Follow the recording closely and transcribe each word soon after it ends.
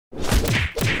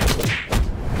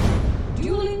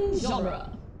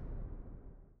genre.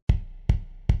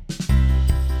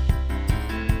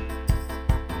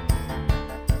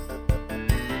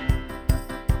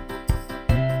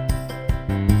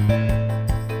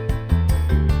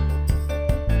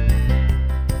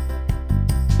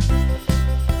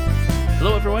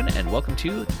 Hello, everyone, and welcome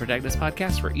to the Protagonist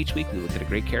Podcast, where each week we look at a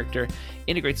great character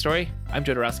in a great story. I'm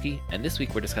Joe Dorowski, and this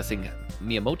week we're discussing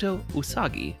Miyamoto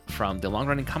Usagi from the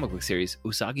long-running comic book series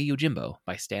Usagi Yojimbo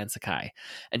by Stan Sakai.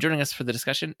 And joining us for the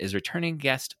discussion is returning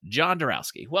guest John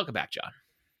Dorowski. Welcome back, John.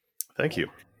 Thank you.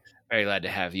 Very glad to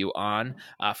have you on.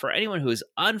 For anyone who is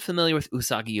unfamiliar with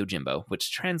Usagi Yojimbo,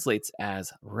 which translates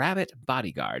as Rabbit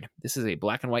Bodyguard, this is a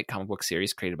black and white comic book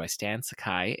series created by Stan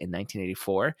Sakai in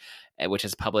 1984, which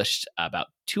has published about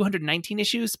 219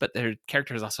 issues, but their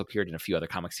character has also appeared in a few other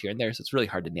comics here and there, so it's really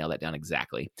hard to nail that down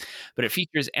exactly. But it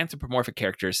features anthropomorphic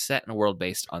characters set in a world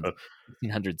based on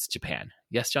 1800s Japan.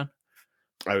 Yes, John?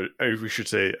 We should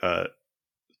say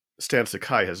Stan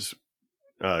Sakai has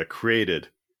created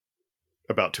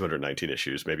about 219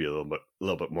 issues, maybe a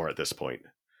little bit more at this point.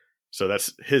 So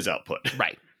that's his output.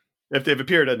 Right. If they've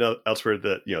appeared elsewhere,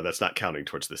 that's not counting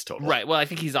towards this total. Right. Well, I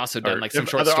think he's also done some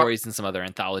short stories and some other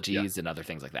anthologies and other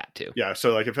things like that too. Yeah.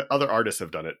 So if other artists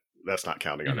have done it, that's not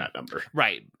counting on that number.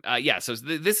 Right. So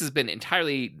this has been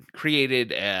entirely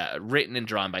created, written, and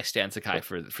drawn by Stan Sakai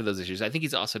for those issues. I think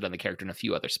he's also done the character in a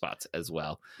few other spots as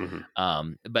well. Mm-hmm.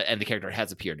 And the character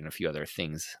has appeared in a few other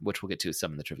things, which we'll get to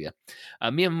some in the trivia.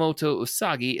 Miyamoto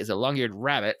Usagi is a long-eared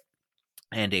rabbit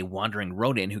and a wandering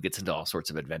ronin who gets into all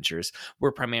sorts of adventures.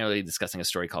 We're primarily discussing a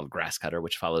story called Grasscutter,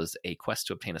 which follows a quest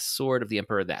to obtain a sword of the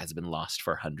Emperor that has been lost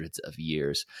for hundreds of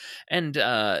years. And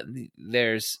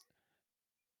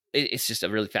it's just a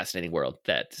really fascinating world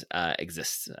that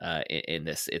exists in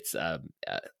this. It's a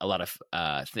lot of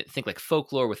think like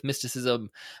folklore with mysticism,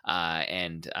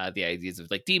 and the ideas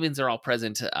of like demons are all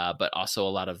present, but also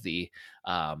a lot of the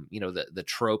the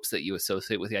tropes that you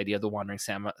associate with the idea of the wandering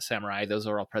samurai. Those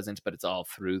are all present, but it's all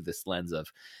through this lens of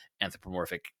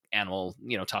anthropomorphic animal,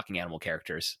 talking animal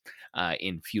characters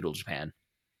in feudal Japan.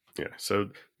 Yeah.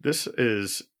 So this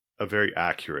is a very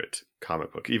accurate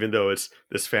comic book, even though it's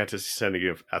this fantasy setting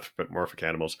of anthropomorphic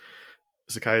animals.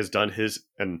 Sakai has done his,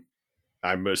 and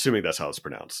I'm assuming that's how it's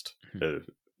pronounced.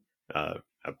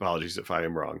 Apologies if I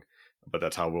am wrong, but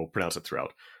that's how we'll pronounce it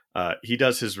throughout. He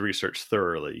does his research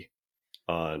thoroughly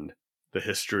on the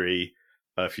history.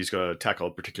 If he's going to tackle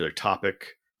a particular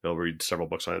topic, he'll read several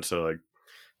books on it. So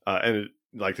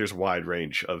there's a wide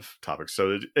range of topics.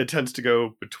 So it tends to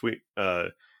go between,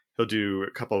 he'll do a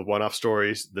couple of one-off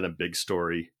stories, then a big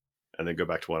story, and then go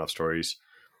back to one-off stories.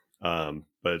 But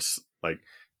it's like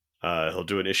he'll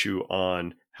do an issue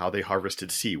on how they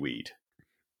harvested seaweed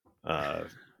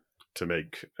to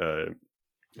make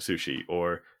sushi,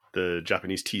 or the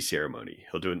Japanese tea ceremony.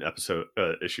 He'll do an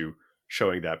issue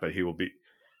showing that, but he will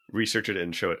research it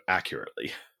and show it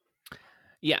accurately.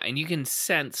 Yeah, and you can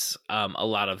sense a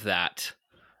lot of that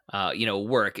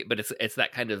work, but it's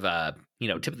that kind of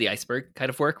tip of the iceberg kind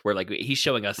of work where like he's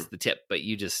showing us the tip, but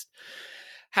you just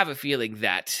have a feeling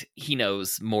that he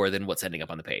knows more than what's ending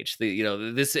up on the page.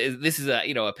 This is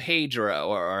a page or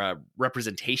a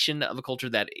representation of a culture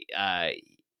that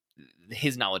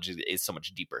his knowledge is so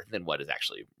much deeper than what is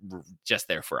actually just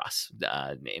there for us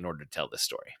in order to tell this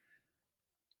story.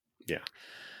 Yeah.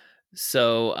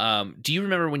 So, do you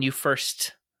remember when you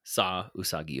first saw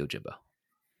Usagi Yojimbo?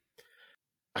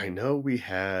 I know we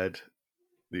had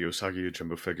the Usagi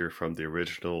Yojimbo figure from the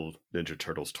original Ninja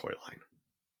Turtles toy line.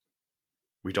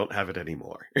 We don't have it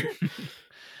anymore.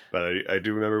 But I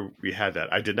do remember we had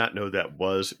that. I did not know that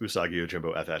was Usagi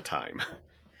Yojimbo at that time.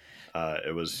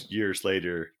 It was years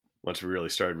later, once we really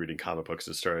started reading comic books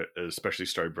and especially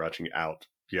started branching out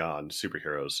beyond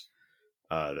superheroes,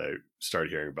 that I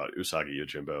started hearing about Usagi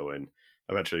Yojimbo, and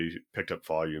eventually picked up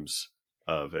volumes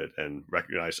of it and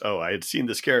recognized, I had seen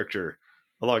this character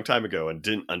a long time ago and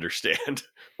didn't understand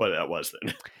what that was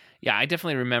then. Yeah, I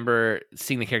definitely remember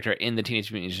seeing the character in the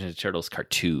Teenage Mutant Ninja Turtles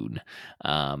cartoon,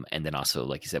 and then also,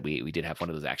 like you said, we did have one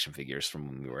of those action figures from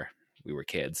when we were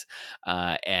kids,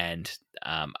 and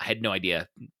I had no idea,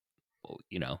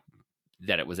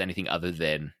 that it was anything other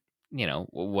than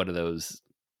one of those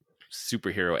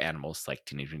superhero animals like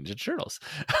Teenage Mutant Ninja Turtles.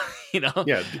 Yeah.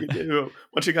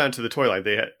 Once you got into the toy line,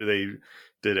 they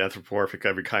did anthropomorphic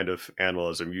every kind of animal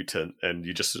as a mutant, and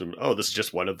you just assume, this is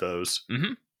just one of those.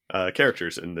 Mm-hmm.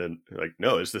 Characters, and then like,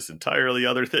 no, it's this entirely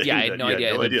other thing. Yeah, I had no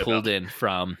idea it had been pulled in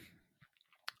from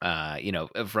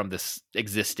from this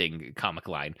existing comic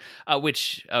line,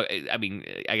 which, I mean,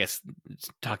 I guess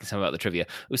talking some about the trivia,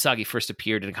 Usagi first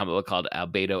appeared in a comic book called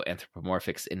Albedo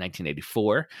Anthropomorphics in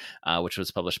 1984, which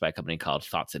was published by a company called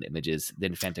Thoughts and Images.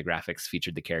 Then Fantagraphics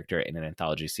featured the character in an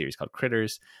anthology series called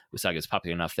Critters. Usagi was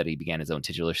popular enough that he began his own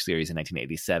titular series in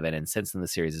 1987, and since then the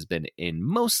series has been in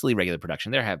mostly regular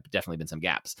production. There have definitely been some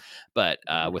gaps, but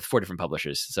with 4 different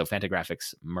publishers. So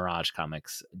Fantagraphics, Mirage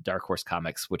Comics, Dark Horse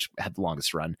Comics, which had the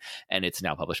longest run, and it's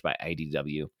now published by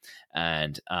IDW.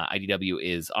 And IDW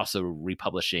is also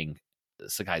republishing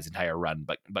Sakai's entire run,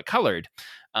 but colored,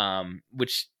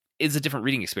 which is a different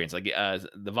reading experience. Like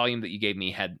the volume that you gave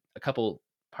me had a couple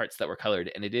parts that were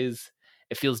colored, and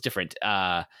it feels different.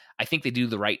 I think they do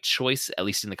the right choice, at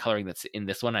least in the coloring that's in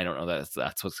this one. I don't know that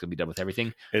that's what's going to be done with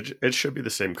everything. It should be the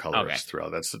same colors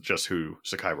throughout. That's just who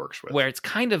Sakai works with. Where it's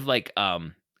kind of like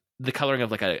the coloring of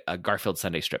like a Garfield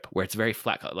Sunday strip, where it's very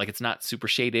flat color. Like it's not super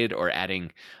shaded or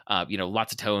adding,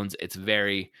 lots of tones. It's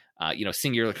very,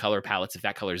 singular color palettes. If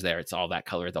that color's there, it's all that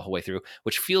color the whole way through,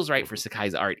 which feels right for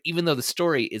Sakai's art, even though the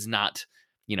story is not,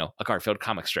 a Garfield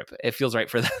comic strip. It feels right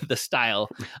for the style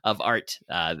of art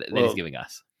that he's giving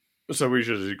us. So we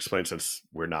should explain, since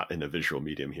we're not in a visual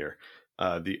medium here,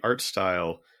 the art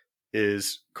style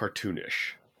is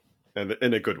cartoonish, and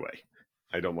in a good way.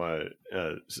 I don't want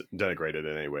to denigrate it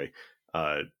in any way.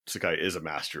 Sakai is a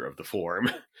master of the form.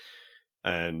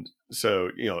 And so,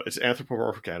 it's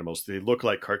anthropomorphic animals. They look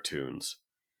like cartoons,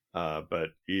 but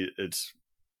it's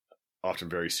often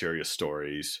very serious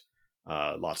stories.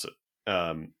 Lots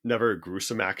of never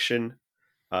gruesome action.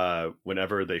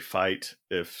 Whenever they fight,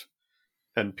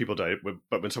 and people die,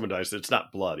 but when someone dies, it's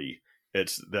not bloody.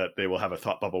 It's that they will have a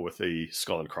thought bubble with the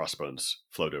skull and crossbones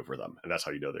float over them. And that's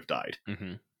how you know they've died.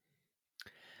 Mm-hmm.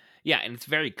 Yeah, and it's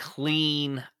very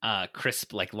clean,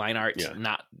 crisp, like line art. Yeah.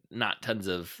 Not tons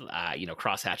of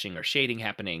cross hatching or shading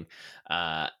happening.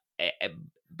 But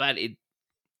it,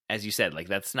 as you said, like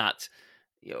that's not.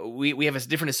 We have a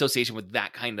different association with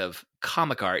that kind of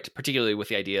comic art, particularly with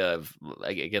the idea of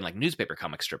like newspaper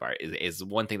comic strip art is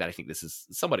one thing that I think this is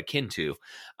somewhat akin to.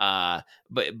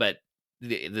 But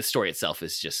the story itself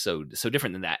is just so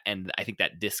different than that, and I think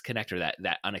that disconnect or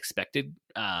that unexpected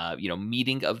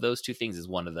meeting of those two things is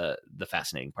one of the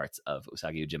fascinating parts of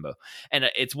Usagi Yojimbo, and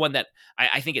it's one that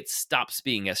I think it stops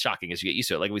being as shocking as you get used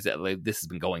to it. Like we said, this has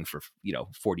been going for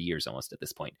 40 years almost at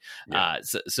this point. Yeah.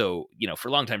 So for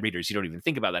longtime readers, you don't even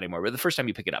think about that anymore. But the first time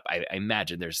you pick it up, I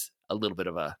imagine there's a little bit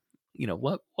of a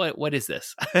what is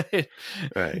this?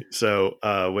 Right. So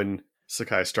when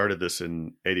Sakai started this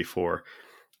in '84.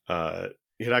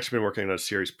 He had actually been working on a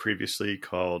series previously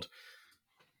called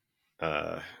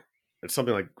it's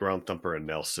something like Ground Thumper and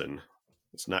Nelson.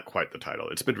 It's not quite the title.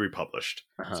 It's been republished,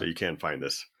 so you can find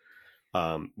this,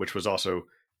 which was also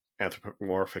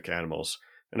anthropomorphic animals,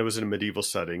 and it was in a medieval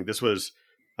setting. This was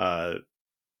right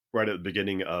at the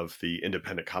beginning of the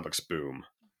independent comics boom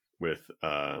with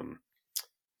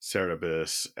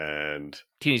Cerebus and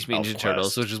Teenage Mutant Ninja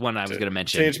Turtles, which is one I was going to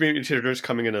mention. Teenage Mutant Ninja Turtles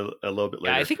coming in a little bit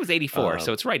later. Yeah, I think it was 84,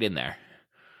 so it's right in there.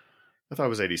 I thought it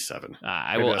was 87.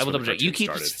 I will double check. You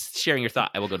keep sharing your thought.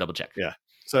 I will go double check. Yeah.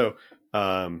 So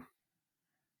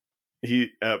he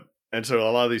and so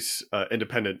a lot of these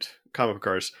independent comic book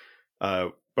artists,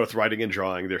 both writing and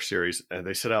drawing their series, and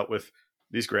they set out with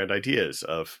these grand ideas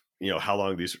of how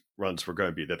long these runs were going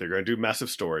to be. That they're going to do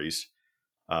massive stories.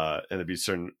 And it'd be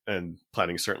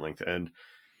planning a certain length. And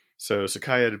so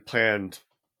Sakai had planned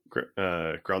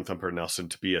Ground Thumper and Nelson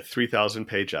to be a 3,000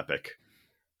 page epic.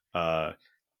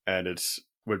 And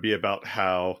would be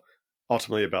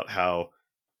ultimately about how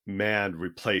man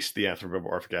replaced the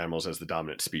anthropomorphic animals as the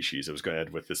dominant species. It was going to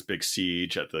end with this big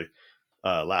siege at the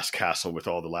last castle with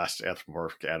all the last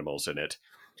anthropomorphic animals in it.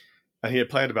 And he had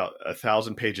planned about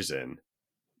 1,000 pages in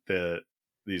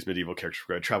these medieval characters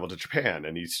were going to travel to Japan,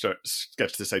 and he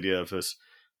sketched this idea of this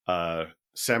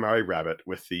samurai rabbit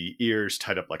with the ears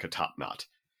tied up like a top knot,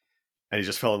 and he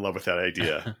just fell in love with that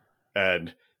idea.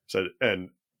 and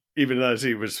even as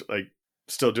he was like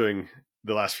still doing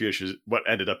the last few issues, what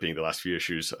ended up being the last few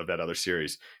issues of that other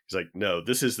series, he's like, no,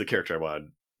 this is the character I want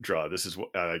to draw. This is what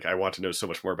I want to know so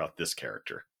much more about this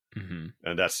character. Mm-hmm.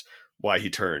 And that's why he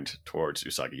turned towards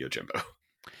Usagi Yojimbo.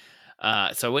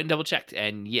 So I went and double checked,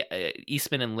 and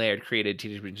Eastman and Laird created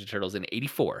Teenage Mutant Ninja Turtles in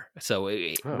 '84, so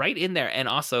right in there. And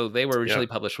also, they were originally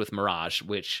published with Mirage,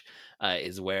 which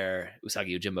is where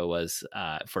Usagi Yojimbo was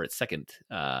for its second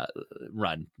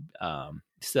run.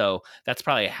 So that's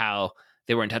probably how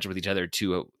they were in touch with each other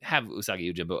to have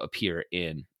Usagi Yojimbo appear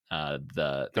in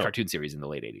the cartoon series in the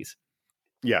late '80s.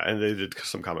 Yeah, and they did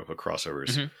some comic book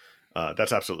crossovers. Mm-hmm.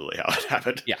 That's absolutely how it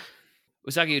happened. Yeah.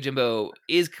 Usagi Yojimbo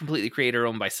is completely creator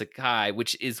owned by Sakai,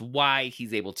 which is why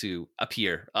he's able to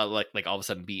appear, like all of a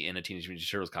sudden be in a Teenage Mutant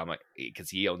Ninja Turtles comic because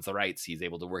he owns the rights. He's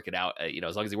able to work it out.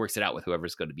 As long as he works it out with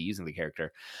whoever's going to be using the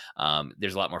character,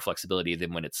 there's a lot more flexibility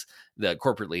than when it's the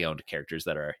corporately owned characters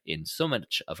that are in so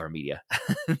much of our media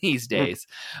these days.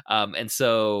 And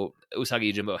so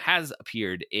Usagi Yojimbo has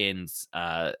appeared in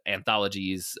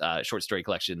anthologies, short story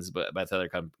collections, but by other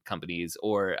companies,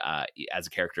 or as a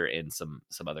character in some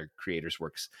other creators'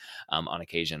 works on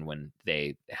occasion when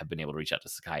they have been able to reach out to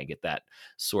Sakai and get that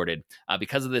sorted.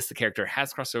 Because of this, the character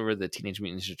has crossed over the Teenage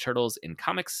Mutant Ninja Turtles in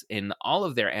comics in all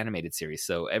of their animated series.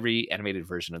 So every animated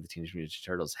version of the Teenage Mutant Ninja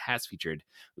Turtles has featured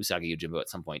Usagi Yojimbo at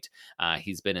some point.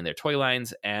 He's been in their toy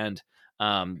lines, and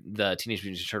the Teenage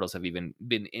Mutant Ninja Turtles have even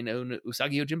been in an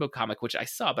Usagi Yojimbo comic, which I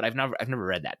saw, but I've never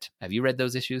read that. Have you read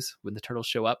those issues when the turtles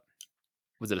show up?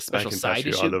 Was it a special side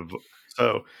issue?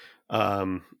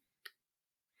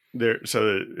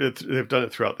 They've done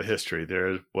it throughout the history.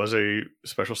 There was a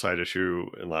special side issue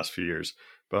in the last few years,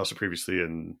 but also previously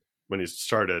when he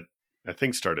started at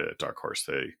Dark Horse,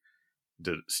 they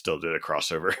still did a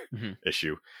crossover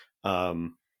issue.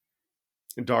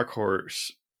 Dark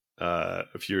Horse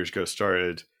a few years ago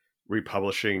started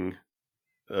republishing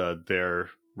their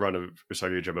run of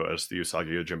Usagi Yojimbo as the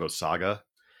Usagi Yojimbo Saga,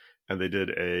 and they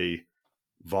did a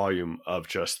volume of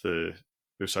just the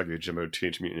Usagi Yojimbo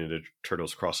Teenage Mutant Ninja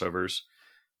Turtles crossovers,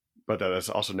 but that has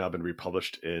also now been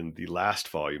republished in the last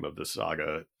volume of the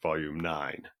saga, volume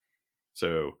 9.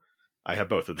 So I have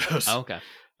both of those. Oh, okay.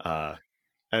 But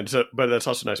that's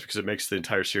also nice because it makes the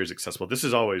entire series accessible. This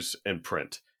is always in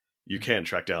print. You can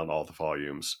track down all the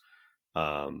volumes.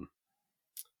 Though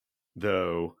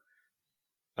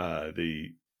the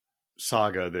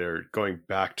saga, they're going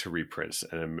back to reprints,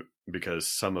 and because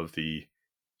some of the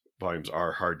volumes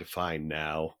are hard to find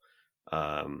now,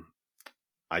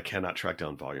 I cannot track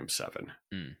down volume 7.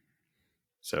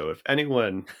 So if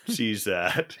anyone sees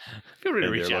that feel free to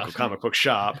in reach their out. local comic book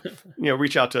shop,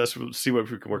 reach out to us. We'll see if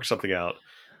we can work something out.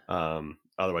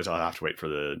 Otherwise, I'll have to wait for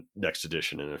the next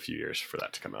edition in a few years for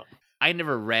that to come out. I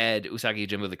never read Usagi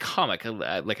Yojimbo the comic.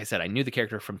 Like I said, I knew the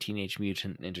character from Teenage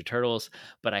Mutant Ninja Turtles,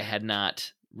 but I had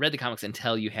not read the comics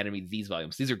until you handed me these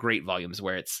volumes. These are great volumes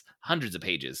where it's hundreds of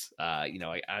pages.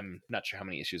 I'm not sure how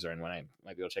many issues are in one. I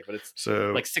might be able to check, but it's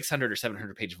like 600 or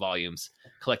 700 page volumes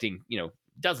collecting,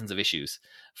 dozens of issues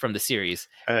from the series.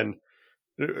 And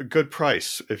a good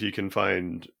price if you can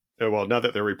find. Well, now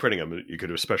that they're reprinting them, you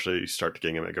could especially start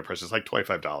getting them at a good price. It's like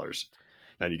 $25,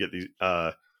 and you get these.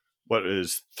 What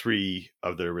is 3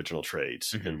 of the original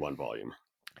trades in one volume.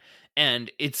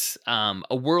 And it's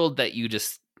a world that you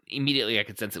just immediately, I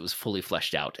could sense it was fully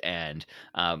fleshed out, and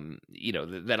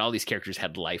that all these characters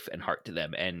had life and heart to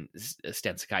them, and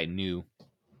Stan Sakai knew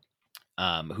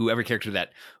whoever character that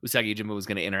Usagi Yojimbo was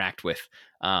going to interact with,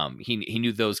 he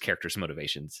knew those characters'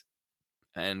 motivations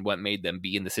and what made them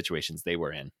be in the situations they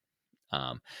were in.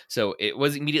 So it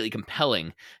was immediately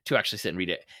compelling to actually sit and read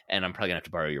it, and I'm probably gonna have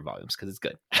to borrow your volumes because it's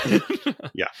good.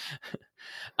 Yeah.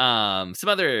 Some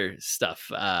other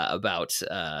stuff about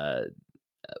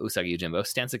Usagi Yojimbo.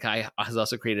 Stan Sakai has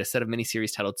also created a set of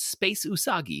miniseries titled Space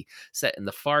Usagi, set in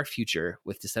the far future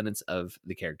with descendants of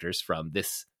the characters from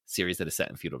this series that is set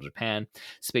in feudal Japan.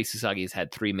 Space Usagi has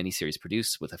had 3 miniseries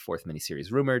produced, with a 4th miniseries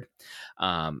rumored.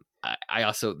 I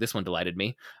also, this one delighted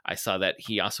me. I saw that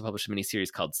he also published a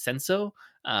miniseries called Senso,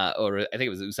 or I think it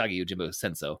was Usagi Yojimbo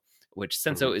Senso, which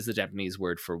Senso is the Japanese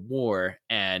word for war,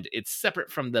 and it's separate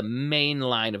from the main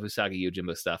line of Usagi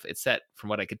Yojimbo stuff. It's set, from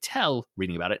what I could tell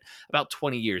reading about it, about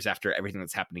 20 years after everything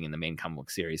that's happening in the main comic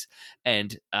book series.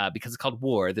 And because it's called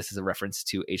War, this is a reference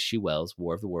to H.G. Wells'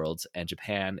 War of the Worlds, and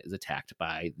Japan is attacked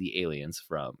by the aliens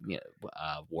from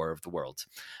War of the Worlds.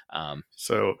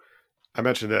 So I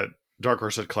mentioned that Dark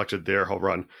Horse had collected their whole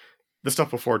run. The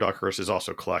stuff before Dark Horse is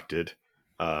also collected.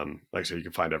 Like I said, you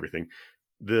can find everything.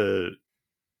 The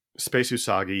Space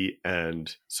Usagi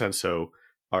and Senso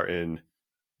are in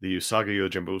the Usagi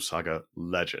Yojimbo Saga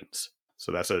Legends.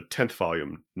 So that's a 10th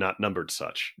volume, not numbered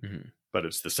such, but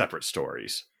it's the separate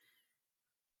stories.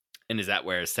 And is that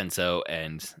where Senso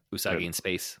and Usagi in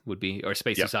Space would be? Or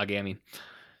Space Usagi, I mean?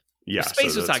 Yeah.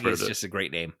 Space Usagi is just a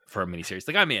great name for a miniseries.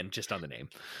 Like, I'm in just on the name.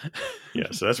 Yeah,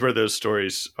 so that's where those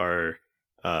stories are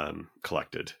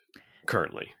collected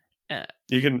currently.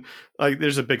 You can,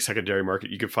 there's a big secondary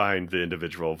market. You can find the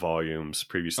individual volumes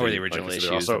previously. Or the original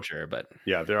issues, I'm sure. But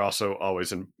yeah, they're also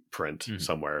always in print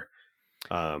somewhere.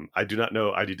 I do not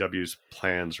know IDW's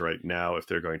plans right now if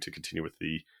they're going to continue with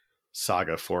the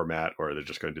saga format or they're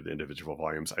just going to do the individual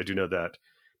volumes. I do know that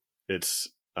it's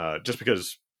just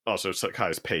because also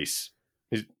Sakai's pace,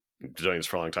 he's been doing this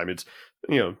for a long time.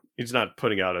 he's not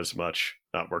putting out as much,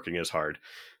 not working as hard.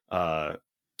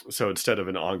 So instead of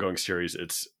an ongoing series,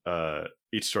 it's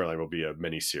each storyline will be a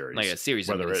mini series, like a series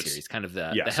of mini series, kind of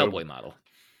the Hellboy model.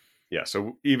 Yeah,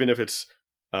 so even if it's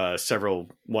several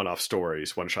one-off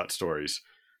stories, one-shot stories,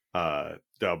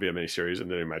 that'll be a mini series, and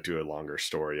then they might do a longer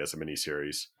story as a mini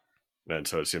series. And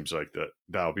so it seems like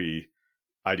that'll be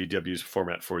IDW's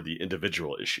format for the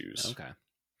individual issues. Okay.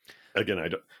 Again,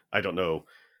 I don't know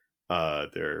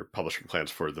their publishing plans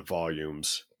for the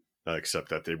volumes, except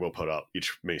that they will put out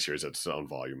each miniseries as its own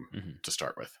volume to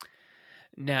start with.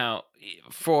 Now,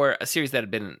 for a series that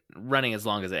had been running as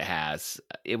long as it has,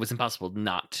 it was impossible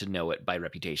not to know it by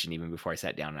reputation, even before I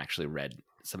sat down and actually read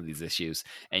some of these issues.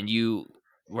 And you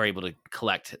were able to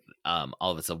collect all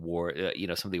of its award,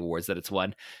 some of the awards that it's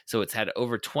won. So it's had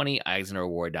over 20 Eisner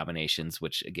Award nominations,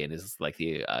 which again is like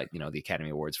the the Academy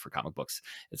Awards for comic books.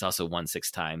 It's also won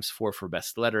 6 times, 4 for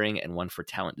best lettering and 1 for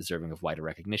talent deserving of wider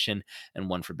recognition, and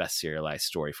 1 for best serialized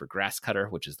story for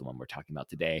Grasscutter, which is the one we're talking about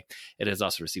today. It has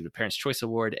also received a Parents' Choice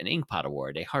Award, an Inkpot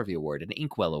Award, a Harvey Award, an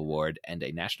Inkwell Award, and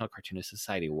a National Cartoonist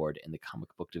Society Award in the comic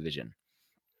book division.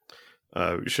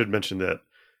 We should mention that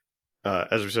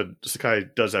as we said, Sakai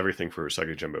does everything for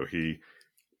Usagi Yojimbo. He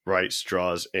writes,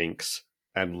 draws, inks,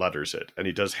 and letters it. And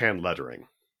he does hand lettering,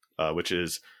 which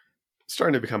is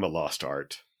starting to become a lost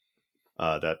art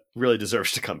that really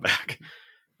deserves to come back.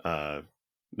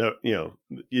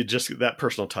 You just that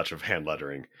personal touch of hand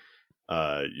lettering,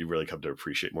 you really come to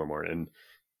appreciate more and more.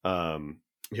 And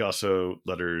he also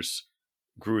letters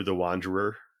Gru the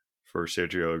Wanderer for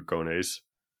Sergio Gones.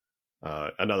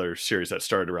 Another series that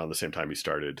started around the same time he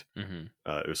started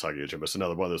Usagi Yojimbo. It's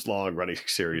another one of those long-running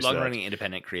series. Long-running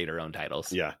independent creator-owned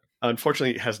titles. Yeah.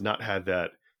 Unfortunately, it has not had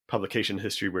that publication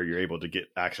history where you're able to get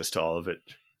access to all of it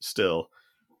still.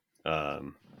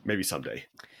 Maybe someday.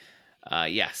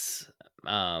 Yes.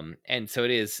 And so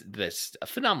it is this a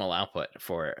phenomenal output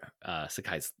for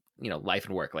Sakai's life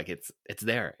and work. Like it's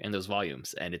there in those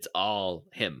volumes, and it's all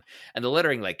him. And the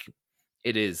lettering, like,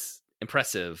 it is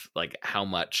impressive, like how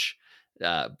much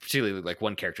particularly like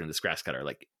one character in this Grasscutter,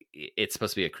 like it's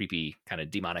supposed to be a creepy kind of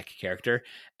demonic character,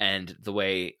 and the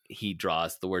way he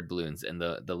draws the word balloons and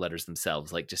the letters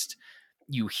themselves, like just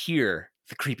you hear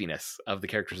the creepiness of the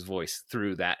character's voice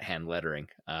through that hand lettering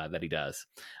that he does,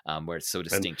 where it's so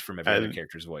distinct from every other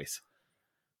character's voice.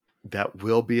 That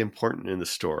will be important in the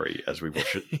story, as we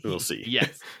will see.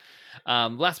 Yes.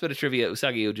 Last bit of trivia,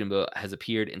 Usagi Yojimbo has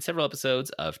appeared in several episodes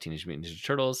of Teenage Mutant Ninja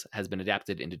Turtles, has been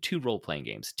adapted into 2 role-playing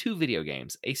games, 2 video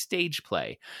games, a stage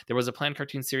play. There was a planned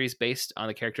cartoon series based on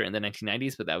the character in the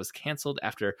 1990s, but that was canceled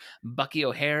after Bucky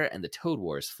O'Hare and the Toad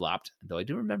Wars flopped, though I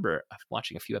do remember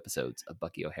watching a few episodes of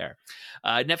Bucky O'Hare.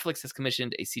 Netflix has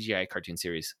commissioned a CGI cartoon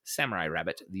series, Samurai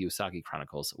Rabbit, The Usagi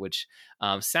Chronicles, which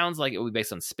sounds like it will be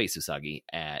based on Space Usagi,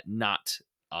 not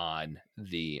on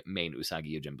the main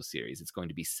Usagi Yojimbo series. It's going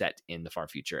to be set in the far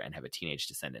future and have a teenage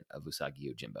descendant of Usagi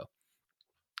Yojimbo.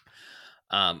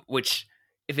 Which,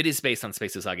 if it is based on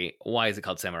Space Usagi, why is it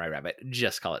called Samurai Rabbit?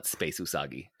 Just call it Space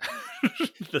Usagi.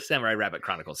 The Samurai Rabbit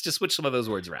Chronicles. Just switch some of those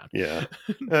words around. Yeah.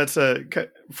 That's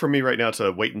for me right now, it's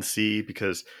a wait and see,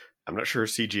 because I'm not sure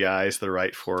CGI is the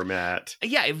right format.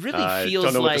 Yeah, it really feels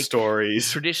don't know like what the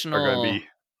stories traditional are going to be.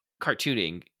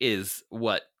 Cartooning is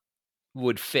what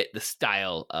would fit the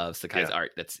style of Sakai's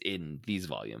art that's in these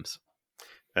volumes.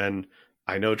 And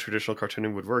I know traditional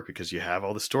cartooning would work because you have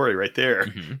all the story right there.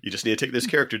 Mm-hmm. You just need to take those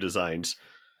character designs.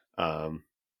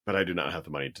 But I do not have the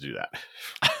money to do that.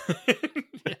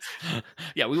 Yes.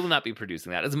 Yeah, we will not be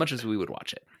producing that as much as we would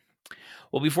watch it.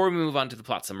 Well, before we move on to the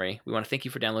plot summary, we want to thank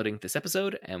you for downloading this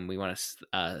episode, and we want to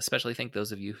especially thank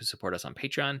those of you who support us on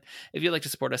Patreon. If you'd like to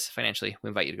support us financially, we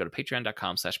invite you to go to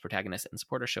patreon.com/protagonist and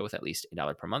support our show with at least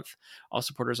 $1 per month. All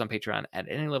supporters on Patreon at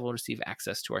any level receive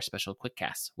access to our special quick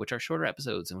casts, which are shorter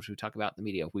episodes in which we talk about the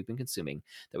media we've been consuming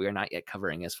that we are not yet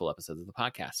covering as full episodes of the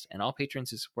podcast. And all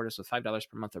patrons who support us with $5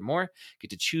 per month or more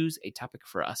get to choose a topic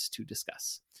for us to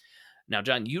discuss. Now,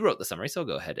 John, you wrote the summary, so I'll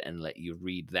go ahead and let you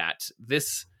read that.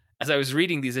 As I was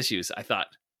reading these issues, I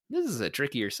thought, this is a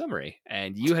trickier summary.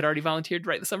 And you had already volunteered to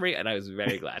write the summary, and I was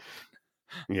very glad.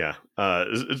 Yeah.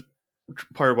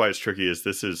 Part of why it's tricky is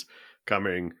this is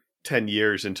coming 10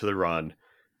 years into the run,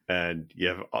 and you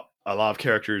have a lot of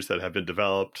characters that have been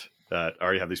developed that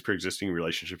already have these pre-existing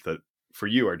relationships that, for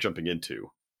you, are jumping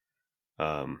into.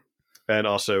 And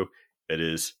also, it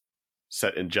is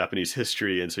set in Japanese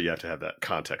history, and so you have to have that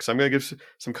context. So I'm going to give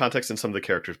some context in some of the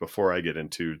characters before I get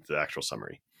into the actual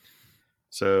summary.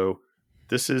 So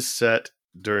this is set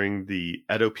during the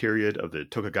Edo period of the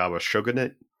Tokugawa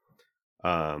shogunate.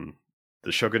 The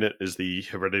shogunate is the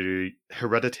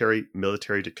hereditary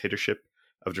military dictatorship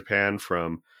of Japan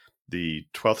from the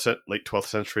late 12th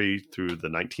century through the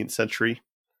 19th century.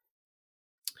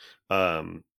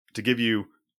 To give you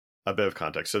a bit of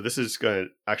context, so this is going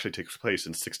to actually take place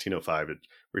in 1605. It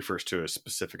refers to a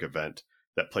specific event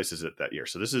that places it that year.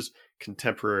 So this is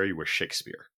contemporary with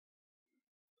Shakespeare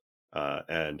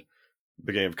and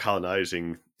beginning of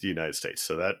colonizing the United States.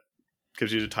 So that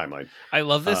gives you the timeline. I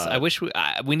love this. I wish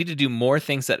we need to do more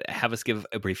things that have us give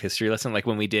a brief history lesson, like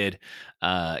when we did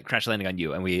Crash Landing on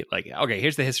You, and we okay,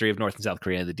 here's the history of North and South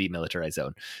Korea and the demilitarized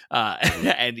zone,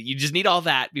 and you just need all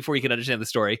that before you can understand the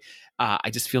story. I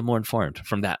just feel more informed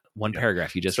from that one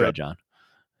paragraph you just read, John.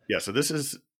 Yeah, so this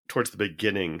is towards the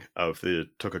beginning of the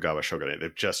Tokugawa shogunate.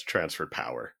 They've just transferred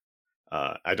power.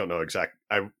 I don't know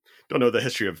the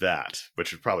history of that,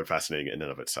 which is probably fascinating in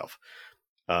and of itself.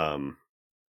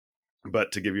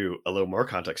 But to give you a little more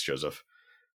context, Joseph,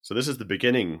 so this is the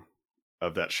beginning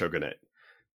of that shogunate.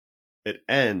 It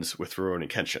ends with Rurouni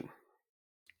Kenshin.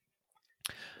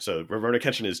 So Rurouni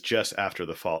Kenshin is just after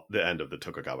the end of the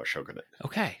Tokugawa shogunate.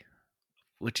 Okay,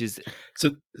 which is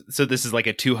so this is like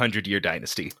a 200-year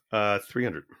dynasty.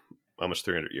 300, almost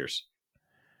 300 years.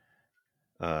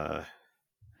 For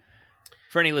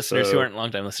any listeners who aren't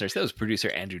longtime listeners, that was producer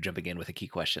Andrew jumping in with a key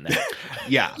question there.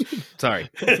 Yeah,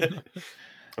 sorry.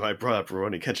 I brought up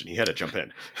Rurouni Kenshin. He had to jump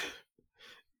in.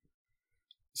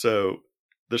 So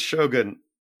the shogun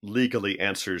legally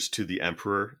answers to the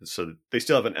emperor. So they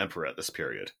still have an emperor at this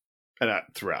period. And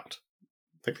throughout.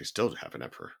 I think they still have an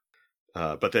emperor.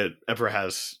 But the emperor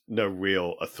has no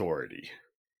real authority.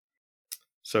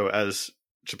 So as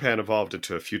Japan evolved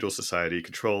into a feudal society,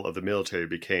 control of the military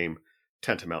became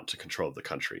tantamount to control of the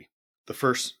country. The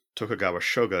first Tokugawa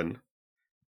shogun,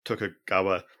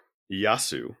 Tokugawa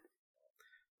Ieyasu,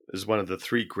 is one of the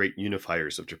three great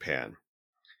unifiers of Japan,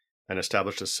 and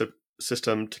established a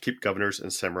system to keep governors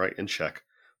and samurai in check,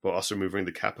 while also moving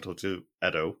the capital to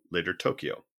Edo, later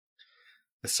Tokyo.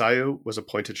 Ieyasu was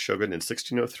appointed shogun in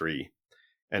 1603,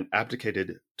 and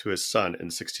abdicated to his son in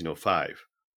 1605,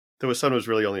 though his son was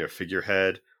really only a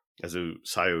figurehead, as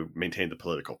Ieyasu maintained the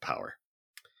political power.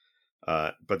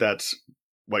 But that's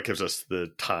what gives us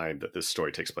the time that this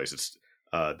story takes place. It's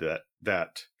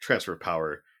that transfer of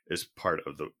power is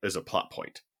is a plot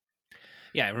point.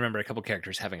 Yeah, I remember a couple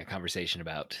characters having a conversation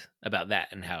about that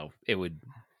and how it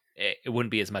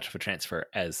wouldn't be as much of a transfer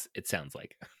as it sounds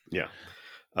like. Yeah.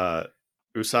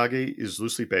 Usagi is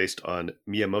loosely based on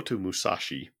Miyamoto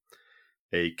Musashi,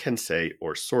 a kensei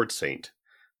or sword saint,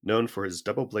 known for his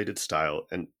double-bladed style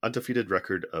and undefeated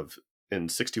record in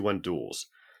 61 duels.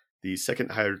 The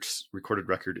second highest recorded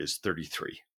record is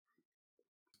 33.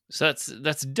 So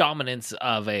that's dominance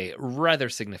of a rather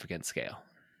significant scale.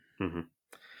 Mm-hmm.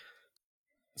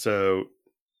 So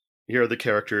here are the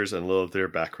characters and a little of their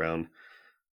background.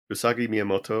 Usagi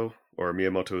Miyamoto, or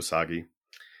Miyamoto Usagi,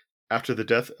 after the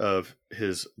death of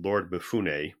his Lord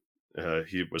Mifune,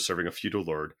 he was serving a feudal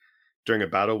lord, during a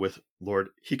battle with Lord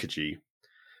Hikiji,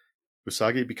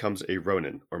 Usagi becomes a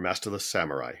ronin, or masterless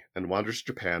samurai, and wanders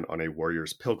Japan on a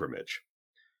warrior's pilgrimage.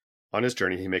 On his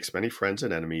journey, he makes many friends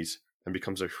and enemies, and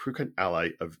becomes a frequent ally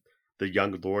of the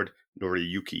young Lord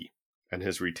Noriyuki and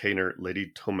his retainer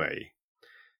Lady Tomei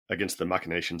against the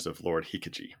machinations of Lord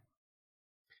Hikiji.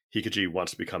 Hikiji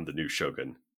wants to become the new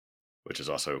shogun, which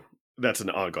is that's an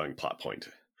ongoing plot point.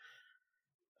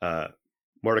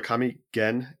 Murakami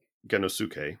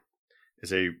Genosuke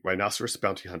is a rhinoceros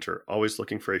bounty hunter, always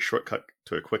looking for a shortcut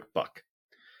to a quick buck.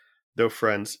 Though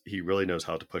friends, he really knows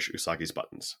how to push Usagi's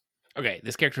buttons. Okay,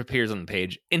 this character appears on the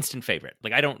page. Instant favorite.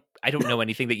 Like I don't know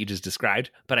anything that you just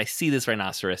described, but I see this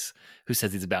rhinoceros who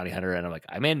says he's a bounty hunter, and I'm like,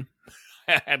 I'm in.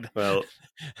 Well,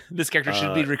 this character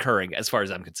should be recurring, as far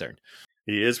as I'm concerned.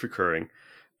 He is recurring,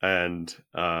 and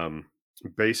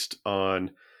based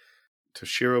on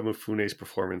Toshiro Mifune's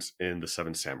performance in The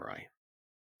Seven Samurai.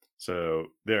 So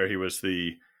there, he was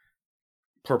the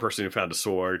poor person who found a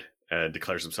sword and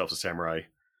declares himself a samurai.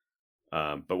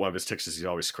 But one of his tics is he's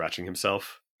always scratching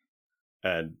himself.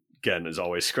 And Gen is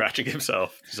always scratching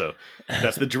himself. So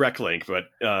that's the direct link. But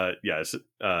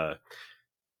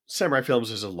Samurai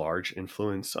Films is a large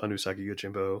influence on Usagi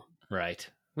Yojimbo. Right.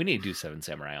 We need to do Seven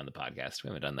Samurai on the podcast. We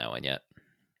haven't done that one yet.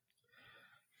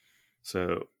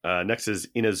 So next is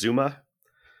Inazuma.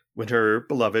 When her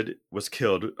beloved was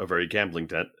killed over a gambling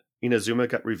debt, Inazuma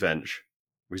got revenge,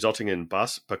 resulting in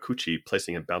Boss Bakuchi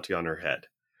placing a bounty on her head.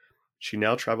 She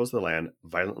now travels the land,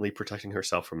 violently protecting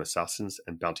herself from assassins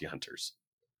and bounty hunters.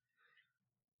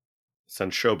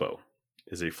 Sanshobo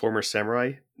is a former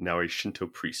samurai, now a Shinto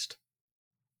priest.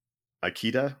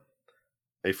 Akita,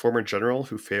 a former general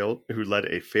who led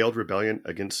a failed rebellion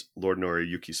against Lord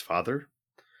Noriyuki's father.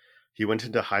 He went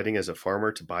into hiding as a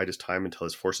farmer to bide his time until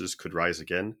his forces could rise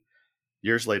again.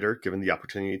 Years later, given the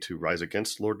opportunity to rise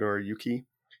against Lord Noriyuki,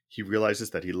 he realizes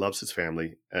that he loves his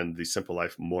family and the simple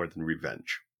life more than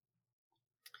revenge.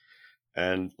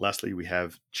 And lastly, we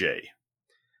have Jay,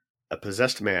 a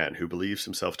possessed man who believes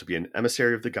himself to be an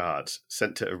emissary of the gods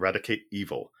sent to eradicate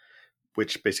evil,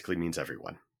 which basically means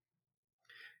everyone.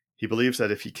 He believes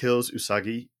that if he kills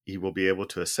Usagi, he will be able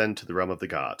to ascend to the realm of the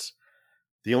gods.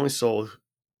 The only soul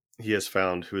he has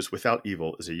found who is without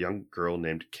evil is a young girl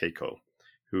named Keiko,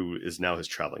 who is now his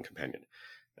traveling companion.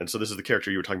 And so this is the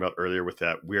character you were talking about earlier with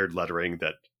that weird lettering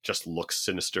that just looks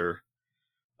sinister.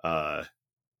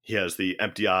 He has the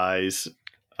empty eyes.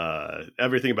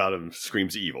 Everything about him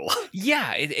screams evil.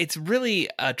 Yeah, it's really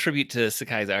a tribute to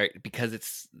Sakai's art because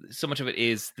it's so much of it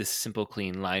is this simple,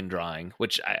 clean line drawing.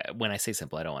 Which, when I say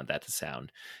simple, I don't want that to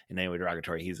sound in any way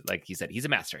derogatory. He's like you said, he's a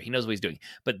master. He knows what he's doing.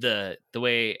 But the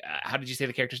way, how did you say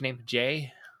the character's name?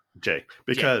 Jay,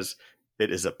 because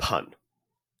it is a pun.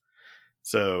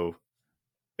 So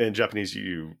in Japanese,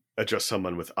 you address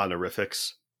someone with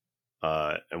honorifics,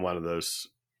 and one of those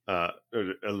a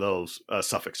little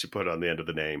suffix you put on the end of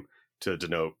the name to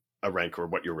denote a rank or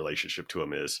what your relationship to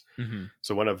him is. Mm-hmm.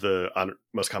 So one of the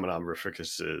most common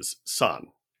honorifics is San,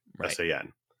 Right.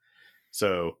 S-A-N.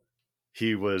 So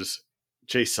he was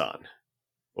Jason,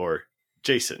 or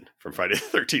Jason from Friday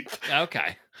the 13th.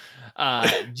 Okay.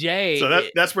 Jay. So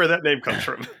that's where that name comes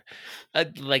from.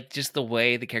 Like just the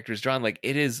way the character is drawn, like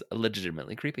it is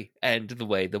legitimately creepy, and the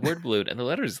way the word balloon and the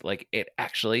letters, like it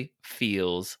actually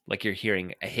feels like you're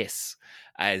hearing a hiss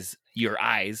as your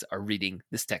eyes are reading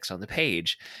this text on the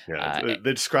page. Yeah,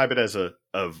 they describe it as a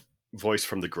voice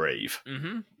from the grave.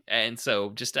 Mm-hmm. And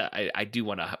so, just I do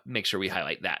want to make sure we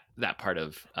highlight that part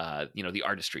of the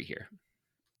artistry here.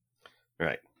 All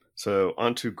right. So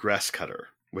on to Grasscutter,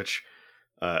 which,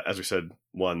 as we said,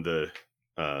 won the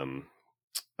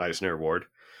Eisner Award.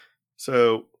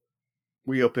 So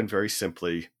we open very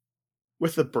simply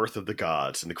with the birth of the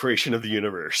gods and the creation of the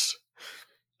universe,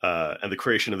 and the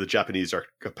creation of the Japanese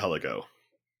archipelago.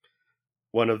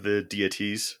 One of the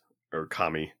deities, or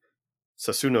kami,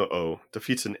 Sasuno-O,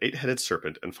 defeats an 8-headed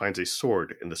serpent and finds a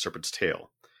sword in the serpent's tail.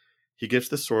 He gives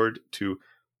the sword to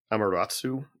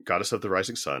Amaterasu, goddess of the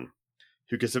rising sun,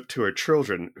 who gives it to her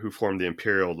children who form the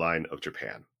imperial line of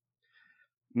Japan.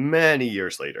 Many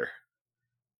years later,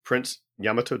 Prince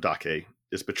Yamato Dake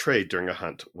is betrayed during a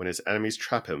hunt when his enemies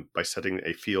trap him by setting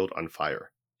a field on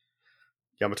fire.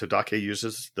 Yamato Dake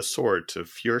uses the sword to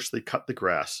furiously cut the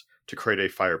grass to create a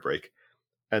fire break,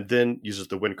 and then uses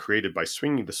the wind created by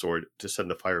swinging the sword to send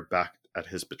the fire back at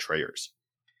his betrayers.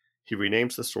 He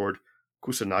renames the sword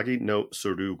Kusanagi no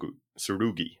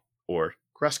Tsurugi, or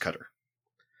Grasscutter.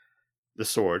 The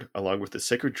sword, along with the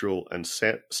sacred jewel and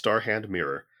star hand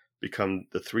mirror, become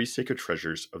the 3 sacred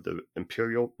treasures of the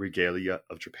imperial regalia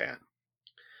of Japan.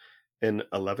 In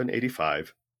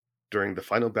 1185, during the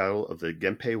final battle of the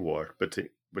Genpei War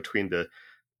between the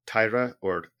Taira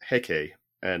or Heike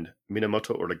and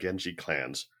Minamoto or Genji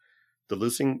clans, the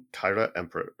losing Taira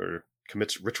emperor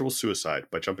commits ritual suicide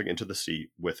by jumping into the sea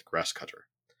with Grasscutter.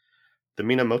 The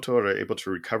Minamoto are able to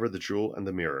recover the jewel and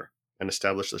the mirror and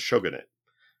establish the shogunate,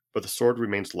 but the sword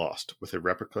remains lost, with a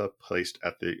replica placed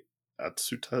at the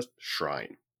Atsuta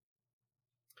Shrine.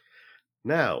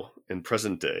 Now, in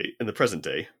the present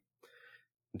day,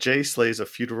 Jay slays a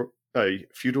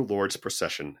feudal lord's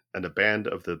procession and a band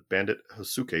of the bandit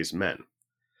Hosuke's men.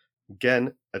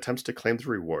 Gen attempts to claim the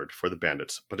reward for the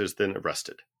bandits, but is then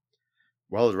arrested.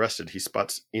 While arrested, he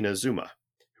spots Inazuma,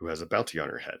 who has a bounty on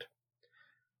her head.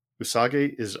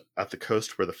 Usagi is at the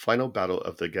coast where the final battle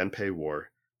of the Genpei War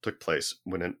took place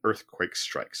when an earthquake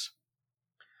strikes.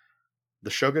 The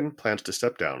shogun plans to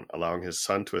step down, allowing his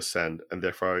son to ascend and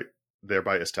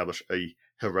thereby establish a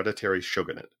hereditary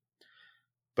shogunate.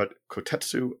 But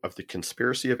Kotetsu of the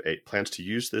Conspiracy of 8 plans to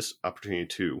use this opportunity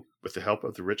to, with the help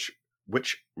of the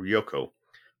witch Ryoko,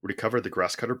 recover the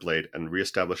Grasscutter blade and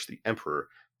reestablish the emperor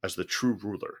as the true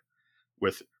ruler,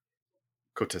 with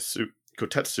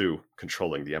Kotetsu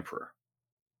controlling the emperor.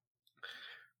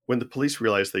 When the police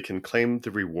realize they can claim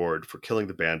the reward for killing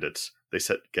the bandits, they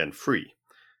set Gen free,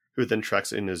 who then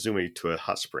tracks Inazuma to a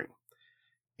hot spring.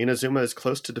 Inazuma is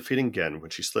close to defeating Gen when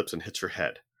she slips and hits her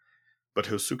head, but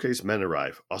Hosuke's men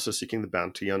arrive, also seeking the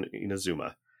bounty on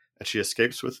Inazuma, and she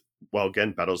escapes while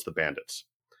Gen battles the bandits.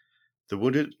 The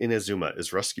wounded Inazuma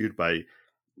is rescued by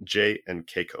Jay and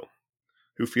Keiko,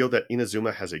 who feel that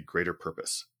Inazuma has a greater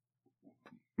purpose.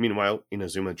 Meanwhile,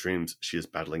 Inazuma dreams she is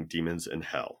battling demons in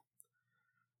hell.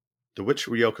 The witch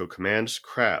Ryoko commands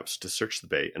crabs to search the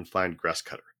bay and find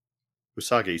Grasscutter.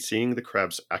 Usagi, seeing the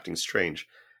crabs acting strange,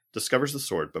 discovers the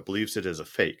sword but believes it is a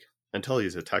fake until he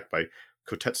is attacked by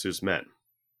Kotetsu's men.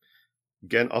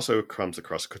 Gen also comes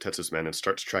across Kotetsu's men and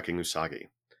starts tracking Usagi.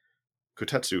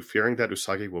 Kotetsu, fearing that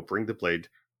Usagi will bring the blade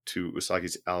to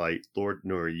Usagi's ally Lord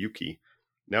Noriyuki,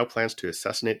 now plans to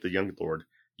assassinate the young lord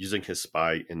using his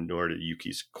spy in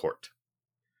Noriyuki's court.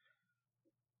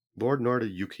 Lord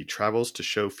Noriyuki travels to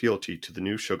show fealty to the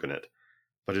new shogunate,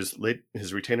 but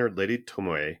his retainer Lady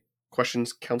Tomoe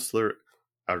questions Counselor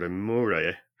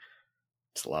Arimura,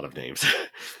 it's a lot of names,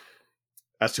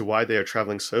 as to why they are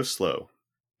traveling so slow,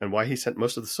 and why he sent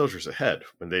most of the soldiers ahead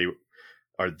when they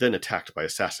are then attacked by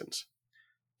assassins.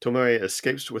 Tomoe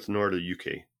escapes with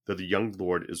Noriyuki, though the young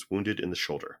lord is wounded in the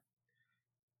shoulder.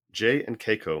 Jay and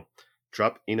Keiko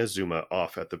drop Inazuma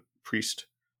off at the priest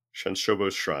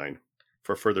Shanshobo's shrine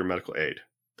for further medical aid,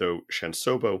 though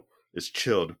Shanshobo is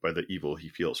chilled by the evil he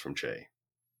feels from Jay.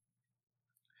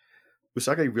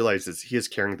 Usagi realizes he is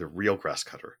carrying the real grass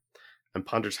cutter, and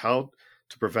ponders how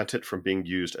to prevent it from being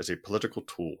used as a political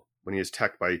tool when he is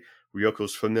attacked by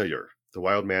Ryoko's familiar, the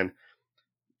wild man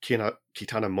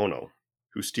Kitana Mono,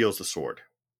 who steals the sword.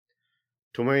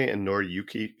 Tomoe and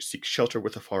Noriyuki seek shelter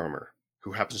with a farmer,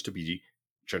 who happens to be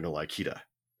General Akita,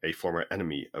 a former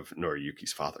enemy of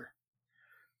Noriyuki's father.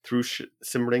 Through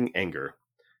simmering anger,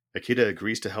 Akita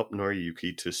agrees to help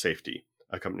Noriyuki to safety,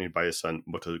 accompanied by his son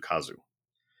Motokazu.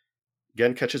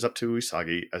 Gen catches up to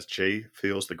Usagi as Jay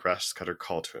feels the grass cutter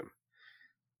call to him.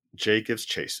 Jay gives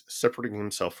chase, separating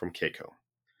himself from Keiko.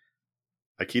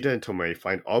 Akita and Tomoe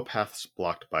find all paths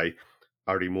blocked by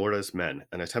Arimura's men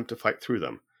and attempt to fight through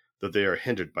them, though they are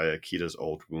hindered by Akita's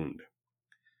old wound.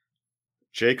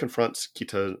 Jay confronts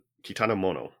Kitana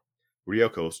Mono.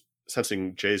 Ryoko,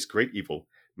 sensing Jay's great evil,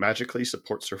 magically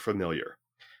supports her familiar.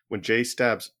 When Jay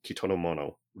stabs Kitana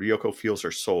Mono, Ryoko feels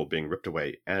her soul being ripped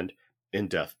away and, in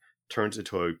death, turns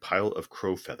into a pile of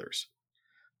crow feathers.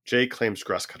 Jay claims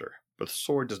Grasscutter, but the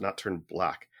sword does not turn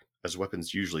black, as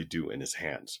weapons usually do in his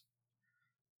hands.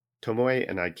 Tomoe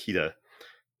and Akita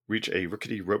reach a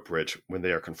rickety rope bridge when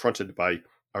they are confronted by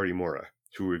Arimura,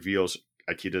 who reveals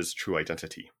Akita's true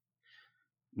identity.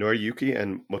 Noriyuki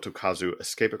and Motokazu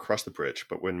escape across the bridge,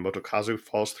 but when Motokazu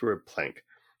falls through a plank,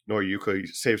 Noriyuki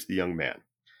saves the young man.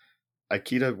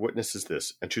 Akita witnesses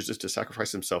this and chooses to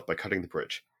sacrifice himself by cutting the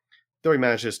bridge, though he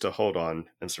manages to hold on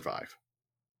and survive.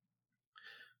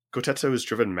 Kotetsu is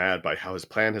driven mad by how his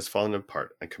plan has fallen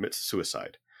apart and commits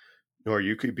suicide.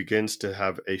 Noriyuki begins to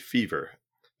have a fever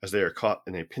as they are caught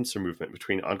in a pincer movement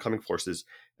between oncoming forces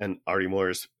and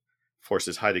Arimura's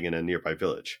forces hiding in a nearby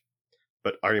village.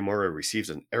 But Arimura receives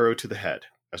an arrow to the head,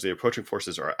 as the approaching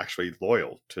forces are actually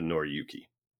loyal to Noriyuki.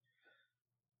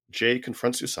 Jay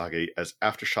confronts Usagi as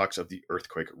aftershocks of the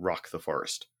earthquake rock the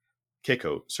forest.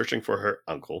 Keiko, searching for her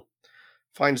uncle,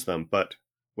 finds them, but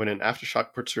when an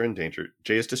aftershock puts her in danger,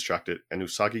 Jay is distracted and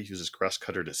Usagi uses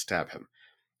Grasscutter to stab him,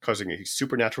 causing a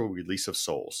supernatural release of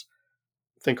souls.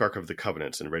 Think Ark of the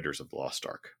Covenants and Raiders of the Lost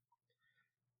Ark.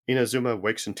 Inazuma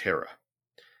wakes in terror.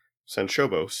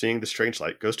 Sanshobo, seeing the strange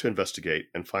light, goes to investigate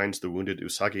and finds the wounded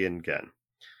Usagi and Gen.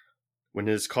 When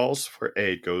his calls for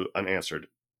aid go unanswered,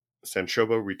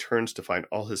 Sanshobo returns to find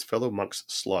all his fellow monks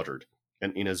slaughtered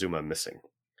and Inazuma missing.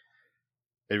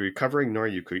 A recovering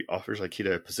Noriyuki offers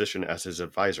Akita a position as his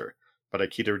advisor, but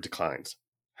Akita declines.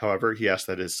 However, he asks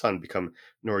that his son become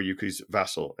Noriyuki's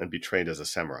vassal and be trained as a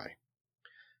samurai.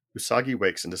 Usagi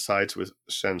wakes and decides with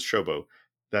Sanshobo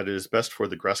that it is best for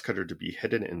the Grasscutter to be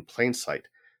hidden in plain sight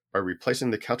by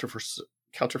replacing the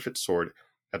counterfeit sword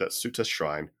at Atsuta's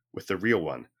shrine with the real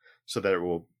one, so that it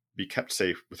will be kept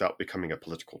safe without becoming a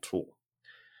political tool.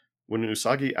 When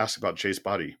Usagi asks about Jay's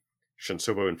body,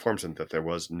 Shinsobo informs him that there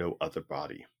was no other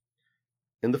body.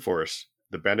 In the forest,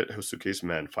 the bandit Hosuke's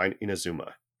men find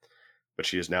Inazuma, but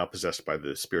she is now possessed by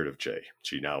the spirit of Jay.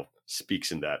 She now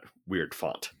speaks in that weird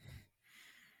font.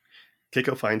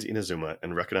 Keiko finds Inazuma,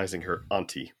 and recognizing her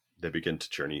auntie, they begin to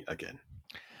journey again.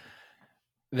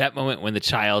 That moment when the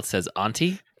child says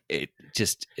auntie, it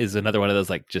just is another one of those,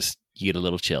 like, just you get a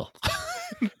little chill.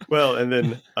 Well, and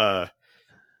then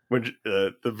when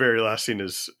the very last scene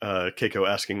is Keiko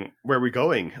asking, "Where are we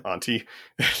going, auntie?"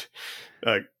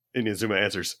 Inazuma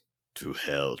answers, "To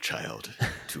hell, child,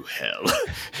 to hell."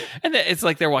 And then it's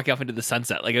like they're walking off into the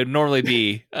sunset. Like it would normally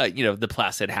be, the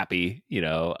placid, happy,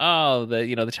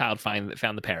 the child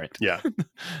found the parent. Yeah.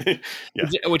 Yeah.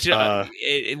 Which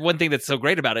one thing that's so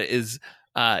great about it is,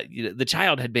 the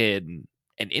child had been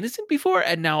an innocent before,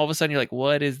 and now all of a sudden you're like,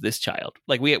 what is this child?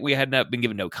 Like we had not been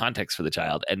given no context for the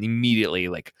child, and immediately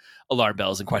like alarm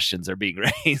bells and questions are being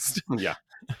raised. Yeah.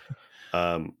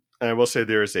 And I will say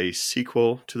there is a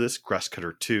sequel to this,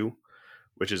 Grasscutter 2,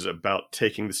 which is about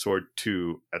taking the sword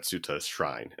to Atsuta's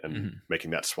shrine and Mhm.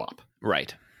 making that swap.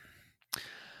 Right.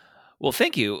 Well,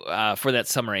 thank you for that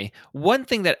summary. One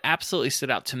thing that absolutely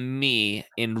stood out to me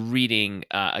in reading,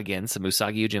 again, some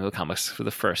Usagi Yojimbo comics for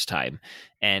the first time,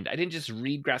 and I didn't just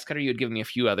read Grasscutter, you had given me a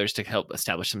few others to help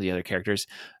establish some of the other characters.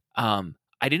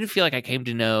 I didn't feel like I came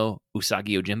to know Usagi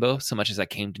Yojimbo so much as I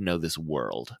came to know this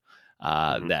world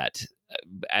that,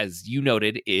 as you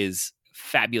noted, is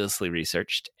fabulously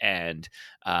researched and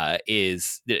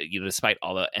is, despite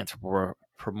all the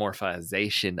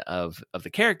anthropomorphization of the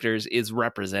characters, is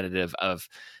representative of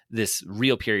this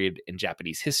real period in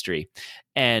Japanese history,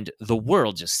 and the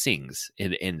world just sings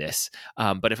in this.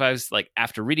 But if I was like,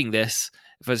 after reading this,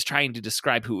 if I was trying to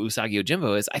describe who Usagi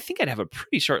Yojimbo is, I think I'd have a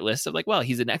pretty short list of like, well,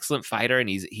 he's an excellent fighter and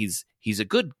he's a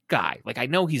good guy. Like, I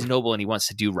know he's noble and he wants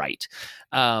to do right.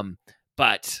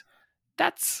 But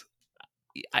that's,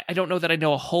 I don't know that I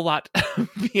know a whole lot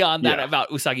beyond that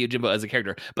about Usagi Yojimbo as a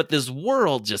character, but this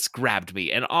world just grabbed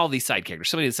me, and all these side characters,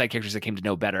 so many of the side characters I came to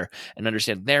know better and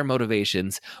understand their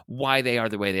motivations, why they are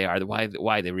the way they are,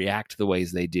 why they react the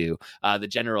ways they do. The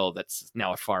general that's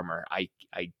now a farmer, I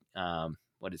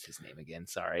what is his name again?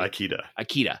 Sorry.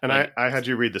 Akita. And I had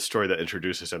you read the story that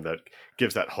introduces him, that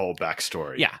gives that whole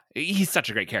backstory. Yeah, he's such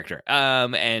a great character.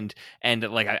 And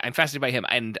like, I'm fascinated by him,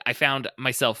 and I found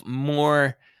myself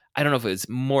more, I don't know if it was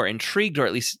more intrigued, or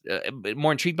at least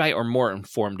more intrigued by or more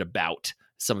informed about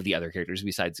some of the other characters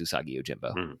besides Usagi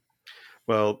Yojimbo. Mm-hmm.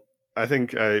 Well, I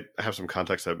think I have some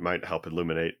context that might help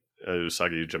illuminate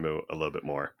Usagi Yojimbo a little bit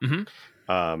more. Mm-hmm.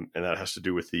 And that has to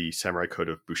do with the samurai code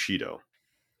of Bushido.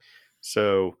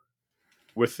 So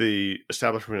with the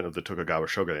establishment of the Tokugawa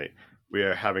shogunate, we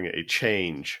are having a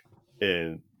change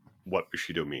in what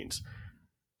Bushido means.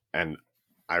 And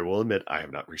I will admit, I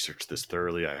have not researched this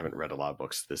thoroughly. I haven't read a lot of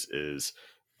books. This is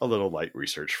a little light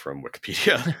research from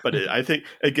Wikipedia, but I think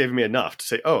it gave me enough to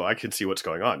say, oh, I can see what's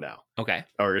going on now. Okay.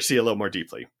 Or see a little more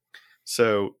deeply.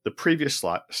 So the previous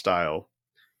style,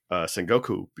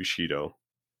 Sengoku Bushido,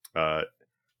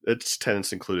 its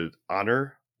tenets included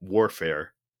honor,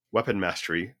 warfare, weapon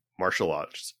mastery, martial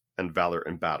arts, and valor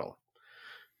in battle.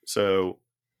 So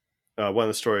one of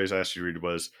the stories I asked you to read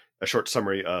was a short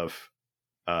summary of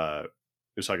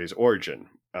Usagi's origin,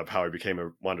 of how he became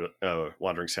a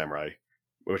wandering samurai,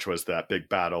 which was that big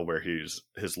battle where his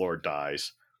lord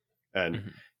dies.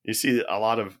 And you see a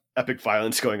lot of epic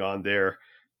violence going on there.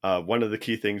 One of the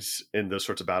key things in those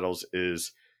sorts of battles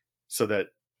is so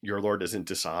that your lord isn't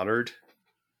dishonored.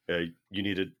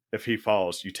 If he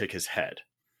falls, you take his head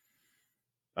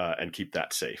and keep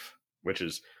that safe, which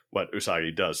is what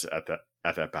Usagi does at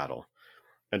that battle.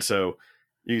 And so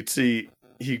you can see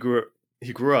he grew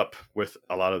up with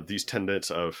a lot of these tenets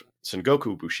of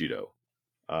Sengoku Bushido,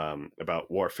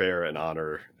 about warfare and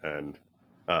honor and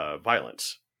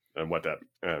violence, and what that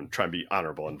try and be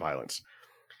honorable in violence.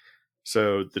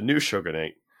 So the new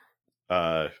shogunate,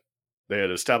 they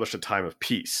had established a time of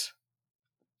peace,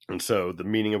 and so the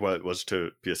meaning of what it was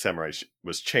to be a samurai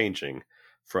was changing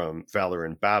from valor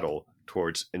in battle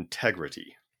towards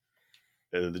integrity.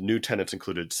 The new tenets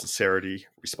included sincerity,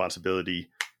 responsibility,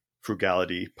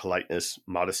 frugality, politeness,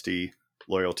 modesty,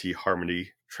 loyalty,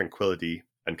 harmony, tranquility,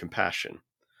 and compassion.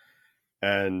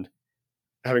 And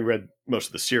having read most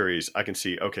of the series, I can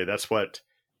see, okay, that's what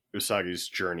Usagi's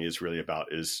journey is really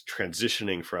about, is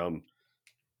transitioning from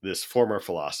this former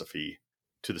philosophy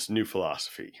to this new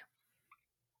philosophy.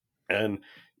 And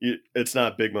it's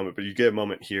not a big moment, but you get a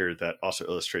moment here that also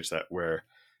illustrates that, where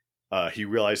he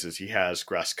realizes he has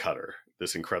Grasscutter,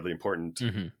 this incredibly important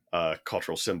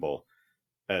cultural symbol,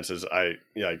 and says,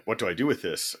 what do I do with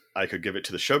this? I could give it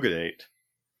to the shogunate,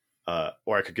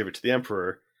 or I could give it to the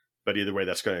emperor, but either way,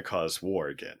 that's going to cause war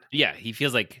again. Yeah, he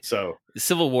feels like the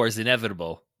civil war is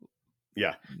inevitable.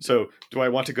 Yeah. So do I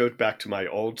want to go back to my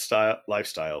old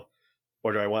lifestyle,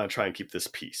 or do I want to try and keep this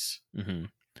peace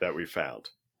that we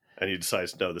found? And he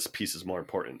decides, no, this peace is more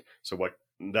important. So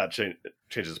that changes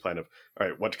his plan of, all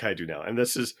right, what can I do now? And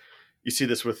you see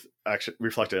this with actually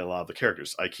reflected in a lot of the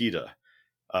characters. Aikida,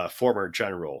 former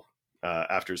general,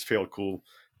 after his failed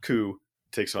coup,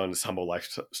 takes on this humble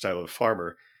lifestyle of a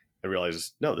farmer and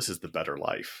realizes, no, this is the better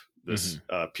life. This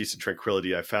peace and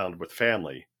tranquility I found with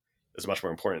family is much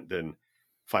more important than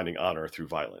finding honor through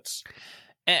violence.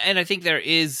 And I think there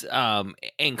is,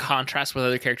 in contrast with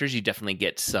other characters, you definitely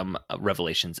get some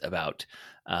revelations about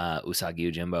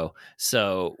Usagi Yojimbo.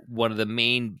 So one of the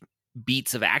main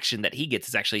beats of action that he gets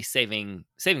is actually saving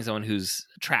someone who's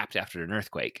trapped after an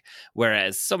earthquake,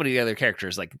 whereas so many of the other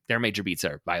characters, like, their major beats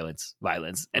are violence,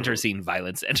 enter a scene,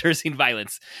 violence, enter a scene,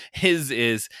 violence. His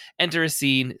is enter a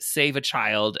scene, save a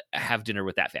child, have dinner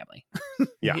with that family.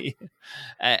 Yeah.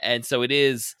 And so it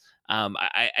is,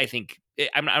 I think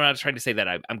I'm not trying to say that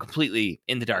I'm completely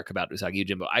in the dark about Usagi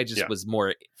Yojimbo. I just was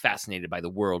more fascinated by the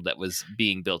world that was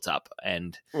being built up,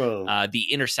 and the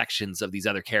intersections of these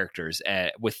other characters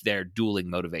with their dueling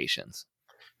motivations.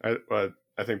 I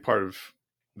think part of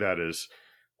that is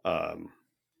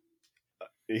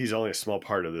he's only a small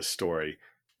part of this story.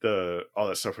 All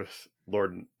that stuff with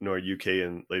Lord Noriyuki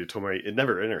and Lady Tomori, it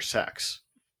never intersects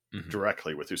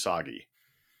directly with Usagi.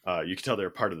 You can tell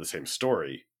they're part of the same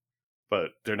story,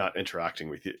 but they're not interacting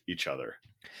with each other.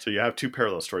 So you have two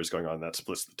parallel stories going on that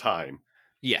splits the time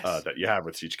that you have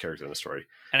with each character in the story.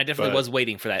 And I definitely was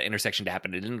waiting for that intersection to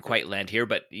happen. It didn't quite land here,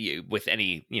 but with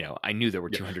any, I knew there were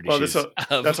 200 issues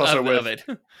that's also of it.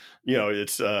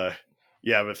 It's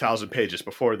you have 1,000 pages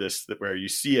before this where you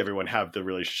see everyone have the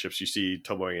relationships. You see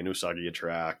Tomoe and Usagi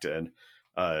interact, and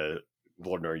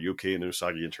Lord Noriyuki and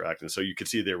Usagi interact, and so you can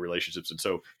see their relationships. And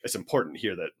so it's important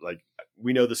here that, like,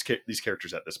 we know these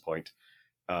characters at this point,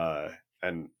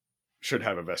 and should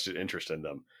have a vested interest in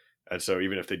them. And so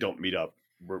even if they don't meet up,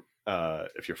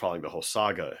 if you're following the whole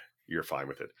saga, you're fine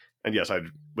with it. And yes, I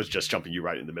was just jumping you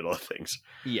right in the middle of things.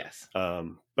 Yes.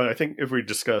 But I think if we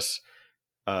discuss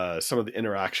some of the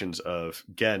interactions of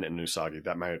Gen and Usagi,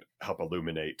 that might help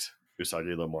illuminate Usagi a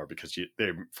little more, because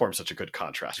they form such a good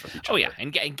contrast with each other. Oh yeah,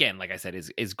 and Gen, like I said,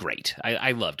 is great.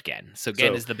 I loved Gen. So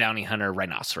Gen is the bounty hunter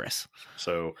rhinoceros.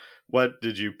 So what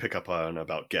did you pick up on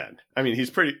about Gen? I mean, he's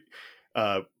pretty...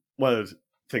 one of the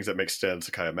things that makes Stan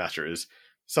Sakai a master is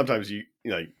sometimes you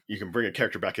can bring a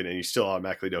character back in and you still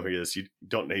automatically know who he is. You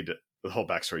don't need the whole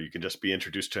backstory. You can just be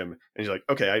introduced to him and you're like,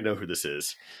 okay, I know who this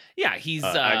is. Yeah, he's...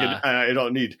 I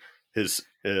don't need his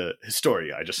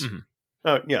story. I just...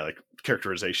 like,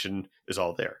 characterization is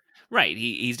all there. Right.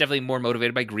 He's definitely more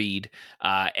motivated by greed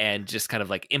and just kind of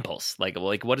like impulse. Like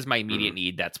what is my immediate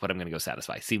need? That's what I'm going to go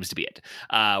satisfy. Seems to be it.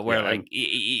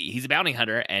 He's a bounty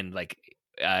hunter, and like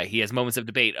he has moments of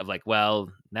debate of like,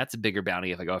 well, that's a bigger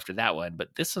bounty if I go after that one, but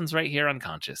this one's right here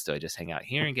unconscious. Do I just hang out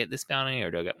here and get this bounty,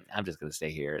 or do I go, I'm just going to stay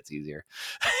here? It's easier.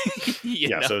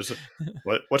 So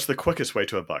what's the quickest way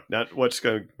to a buck? Not what's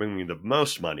going to bring me the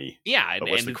most money. Yeah. But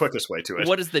what's the quickest way to it?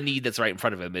 What is the need that's right in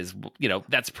front of him is,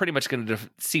 that's pretty much going to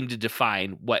seem to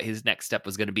define what his next step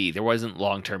was going to be. There wasn't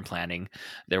long-term planning.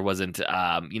 There wasn't,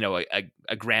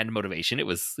 a grand motivation. It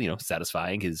was,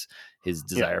 satisfying his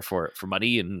desire for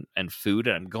money and food.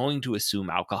 And I'm going to assume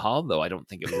alcohol, though I don't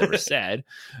think it was ever said.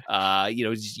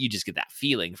 You just get that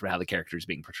feeling from how the character is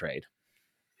being portrayed.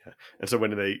 Yeah. And so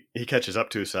when he catches up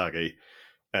to Usagi,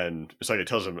 and Usagi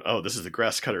tells him, "Oh, this is the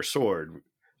grass cutter sword,"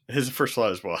 his first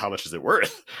thought is, "Well, how much is it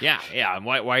worth?" Yeah. And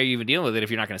why are you even dealing with it if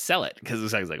you're not going to sell it? Because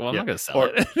Usagi's like, "Well, I'm not going to sell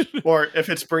it." Or if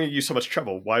it's bringing you so much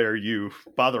trouble, why are you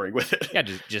bothering with it? Yeah,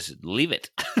 just leave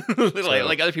it.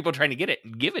 like other people trying to get it,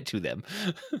 give it to them.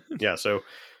 Yeah. So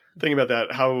thinking about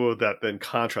that, how will that then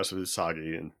contrast with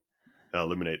Usagi and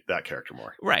illuminate that character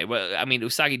more? Right. Well, I mean,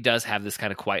 Usagi does have this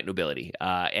kind of quiet nobility,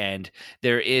 and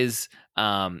there is,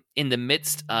 in the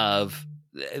midst of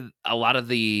a lot of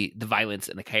the violence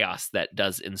and the chaos that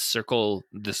does encircle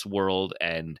this world,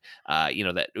 and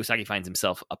that Usagi finds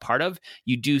himself a part of,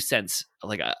 you do sense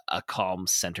like a calm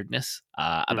centeredness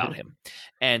about him,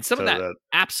 and some of that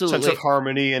absolutely sense of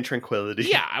harmony and tranquility.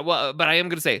 Yeah. Well, but I am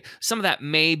going to say some of that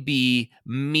may be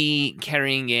me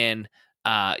carrying in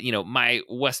my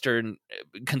Western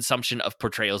consumption of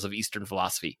portrayals of Eastern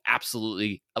philosophy.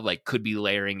 Absolutely, like, could be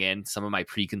layering in some of my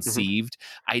preconceived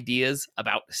ideas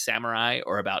about samurai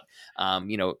or about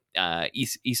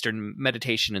Eastern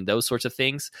meditation and those sorts of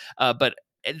things. But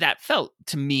that felt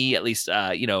to me, at least,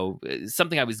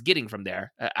 something I was getting from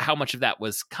there. How much of that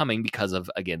was coming because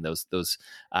of, again, those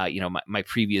my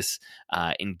previous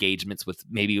engagements with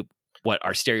maybe what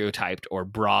are stereotyped or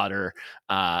broader,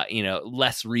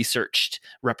 less researched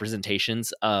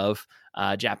representations of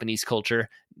Japanese culture,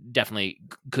 definitely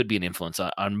could be an influence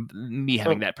on me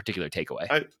having that particular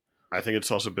takeaway. I think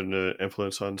it's also been an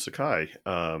influence on Sakai.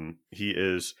 He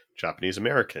is Japanese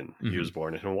American. He was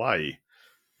born in Hawaii.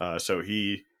 So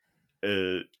he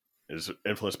is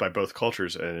influenced by both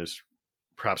cultures and is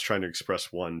perhaps trying to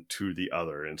express one to the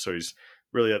other. And so he's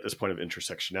really at this point of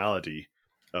intersectionality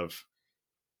of,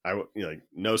 I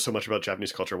know so much about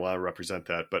Japanese culture, want to represent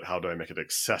that, but how do I make it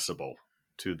accessible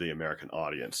to the American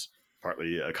audience?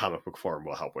 Partly a comic book form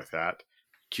will help with that.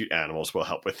 Cute animals will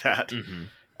help with that.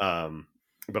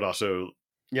 But also,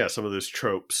 some of those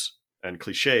tropes and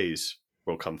cliches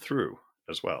will come through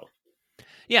as well.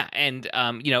 Yeah, and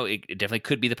it definitely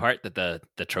could be the part that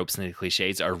the tropes and the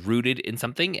cliches are rooted in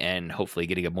something, and hopefully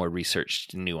getting a more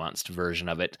researched, nuanced version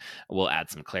of it will add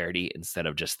some clarity instead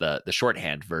of just the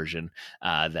shorthand version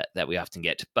that we often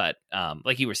get. But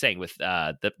like you were saying with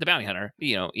the bounty hunter,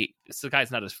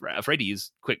 Sakai's not as afraid to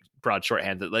use quick, broad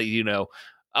shorthand that let you know.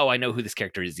 Oh, I know who this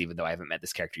character is, even though I haven't met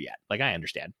this character yet. Like, I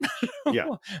understand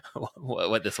Yeah.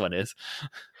 what this one is.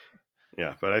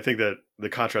 Yeah, but I think that the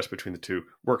contrast between the two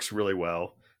works really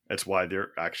well. That's why they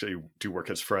actually do work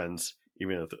as friends,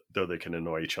 even though they can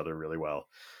annoy each other really well.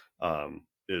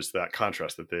 Is that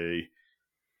contrast that they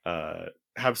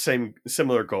have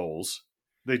similar goals.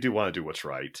 They do want to do what's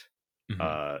right,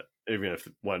 even if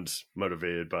one's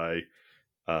motivated by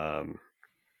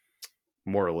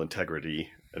moral integrity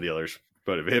and the other's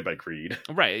motivated by greed.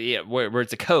 Right. Yeah. Where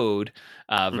it's a code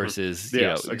versus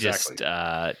exactly.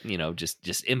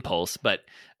 just impulse. But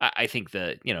I think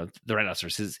the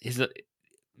rhinoceros is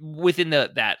within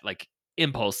that like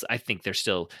impulse. I think there's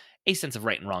still a sense of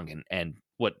right and wrong and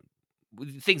what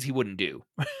things he wouldn't do.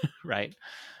 Right.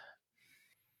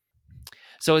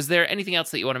 So is there anything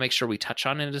else that you want to make sure we touch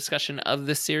on in a discussion of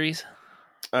this series?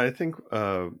 I think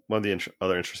one of the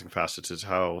other interesting facets is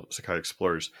how Sakai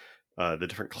explores the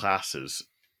different classes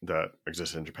that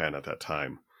existed in Japan at that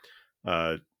time.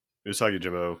 Usagi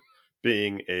Yojimbo,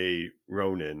 being a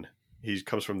Ronin, he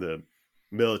comes from the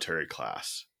military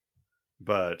class.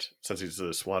 But since he's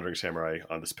this wandering samurai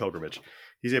on this pilgrimage,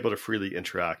 he's able to freely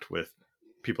interact with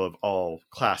people of all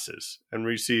classes. And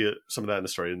we see some of that in the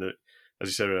story. As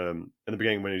you said in the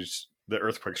beginning, when the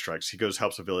earthquake strikes, he goes,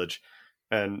 helps a village,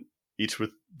 and eats with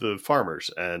the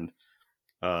farmers. And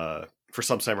for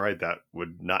some samurai, that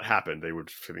would not happen. They would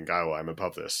think, oh, I'm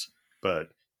above this. But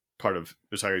part of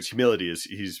Usagi's humility is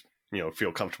he's,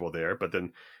 feel comfortable there. But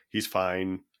then he's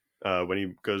fine when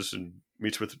he goes and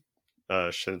meets with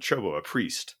Shinchobo, a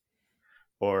priest.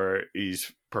 Or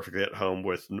he's perfectly at home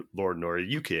with Lord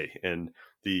Noriyuki in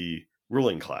the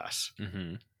ruling class.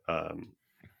 Mm-hmm.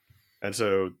 And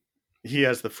so he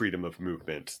has the freedom of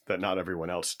movement that not everyone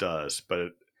else does,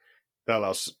 but that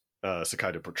allows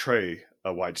Sakai to portray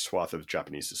a wide swath of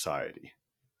Japanese society.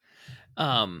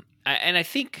 I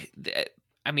think,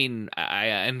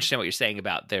 I understand what you're saying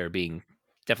about there being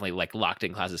definitely like locked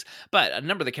in classes, but a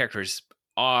number of the characters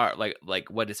are like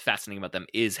what is fascinating about them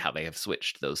is how they have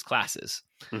switched those classes.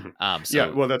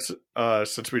 Mm-hmm. Well, that's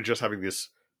since we're just having this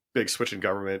big switch in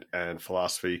government and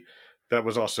philosophy, that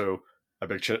was also a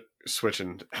big switch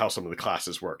in how some of the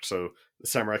classes worked. So the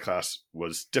samurai class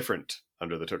was different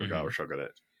under the Tokugawa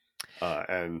shogunate,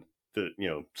 and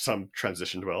some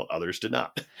transitioned well, others did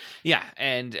not. Yeah,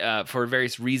 and for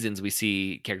various reasons, we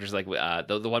see characters like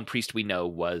the one priest we know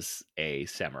was a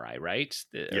samurai, right?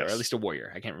 Yes. Or at least a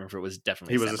warrior. I can't remember if it was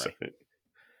definitely he a was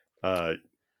samurai.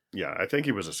 Yeah, I think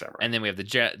he was a samurai. And then we have the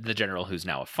general who's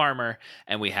now a farmer,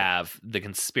 and we have the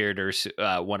conspirators,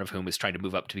 one of whom is trying to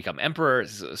move up to become emperor.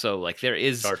 So like there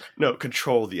is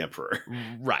control the emperor,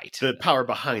 right? The power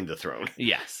behind the throne.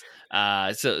 Yes.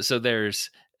 So there's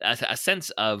a sense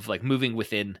of like moving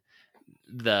within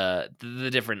the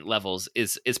different levels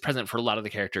is present for a lot of the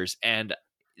characters, and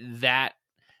that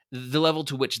the level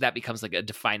to which that becomes like a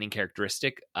defining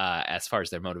characteristic as far as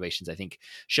their motivations, I think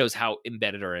shows how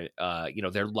embedded or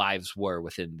their lives were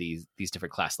within these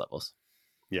different class levels.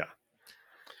 Yeah.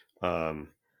 And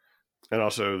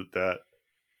also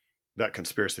that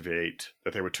conspiracy of 8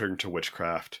 that they would turn to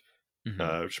witchcraft.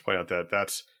 I should point out that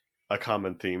that's a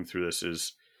common theme through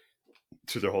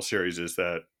the whole series, is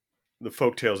that the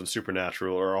folk tales and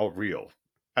supernatural are all real,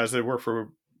 as they were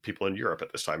for people in Europe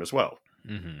at this time as well.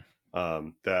 Mm-hmm.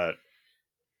 That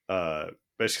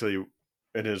basically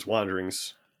in his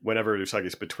wanderings, whenever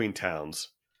Usagi's between towns,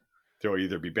 there will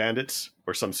either be bandits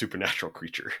or some supernatural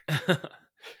creature.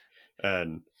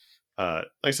 And like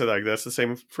I said, that's the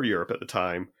same for Europe at the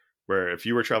time, where if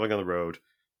you were traveling on the road,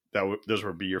 those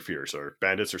would be your fears, or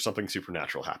bandits or something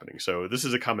supernatural happening. So this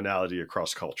is a commonality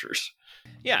across cultures.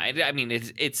 Yeah, I mean,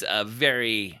 it's a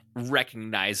very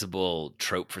recognizable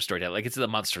trope for storytelling. Like, it's the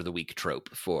monster of the week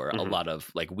trope for a lot of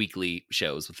like weekly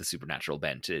shows with the supernatural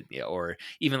bent, or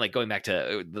even like going back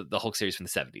to the Hulk series from the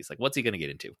 70s. Like, what's he going to get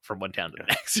into from one town to the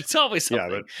next? It's always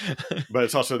something. Yeah, but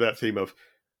it's also that theme of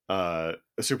a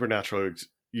supernatural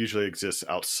usually exists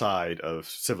outside of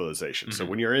civilization. Mm-hmm. So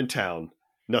when you're in town,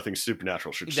 nothing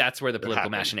supernatural should. That's where the political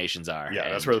machinations are. Yeah,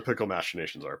 that's where the political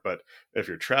machinations are. But if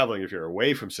you're traveling, if you're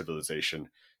away from civilization,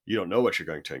 you don't know what you're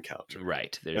going to encounter.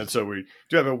 Right. And so we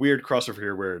do have a weird crossover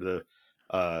here where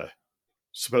the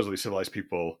supposedly civilized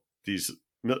people, these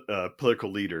political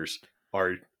leaders,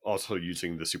 are also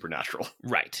using the supernatural.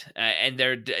 Right. And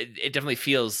it definitely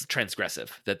feels transgressive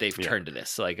that they've turned to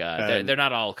this. Like they're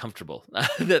not all comfortable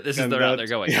that this is the route they're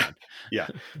going on. Yeah.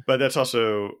 But that's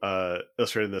also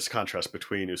illustrating this contrast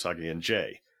between Usagi and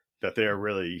Jay, that they are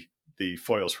really the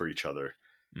foils for each other,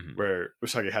 where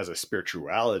Usagi has a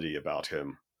spirituality about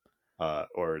him,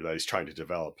 or that he's trying to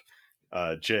develop.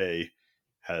 Jay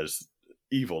has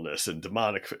evilness and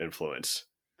demonic influence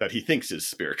that he thinks is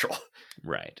spiritual.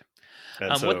 Right.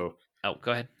 And so...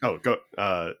 go ahead. Oh, go.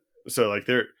 So like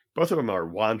both of them are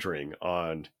wandering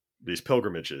on these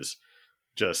pilgrimages.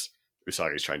 Just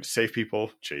Usagi's trying to save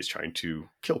people. Jay's trying to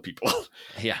kill people.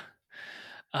 Yeah.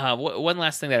 One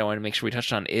last thing that I wanted to make sure we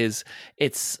touched on is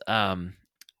it's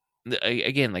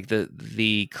again like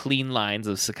the clean lines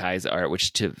of Sakai's art,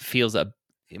 which feels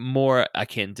more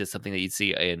akin to something that you'd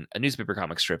see in a newspaper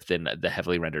comic strip than the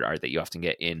heavily rendered art that you often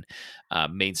get in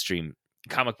mainstream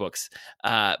comic books.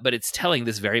 But it's telling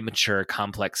this very mature,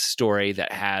 complex story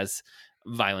that has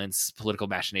violence, political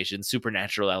machinations,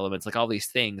 supernatural elements, like all these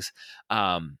things.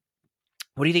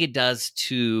 What do you think it does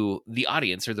to the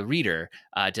audience or the reader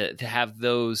to have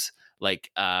those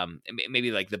like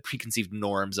maybe like the preconceived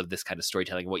norms of this kind of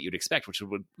storytelling, what you'd expect, which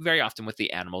would very often with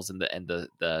the animals and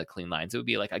the clean lines, it would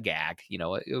be like a gag, it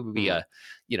would be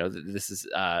this is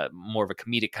more of a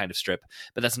comedic kind of strip,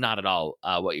 but that's not at all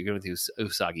what you're going to do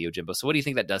Usagi Yojimbo. So what do you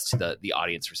think that does to the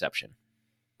audience reception?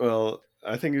 Well,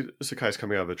 I think Sakai's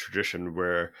coming out of a tradition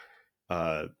where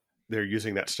they're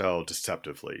using that style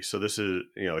deceptively. So this is,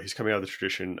 he's coming out of the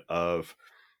tradition of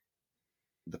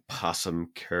the possum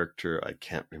character. I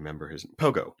can't remember his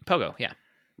Pogo. Yeah.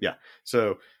 Yeah.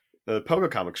 So the Pogo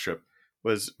comic strip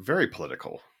was very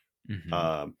political,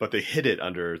 but they hid it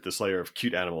under this layer of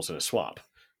cute animals in a swamp.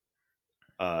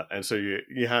 And so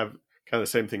you have kind of the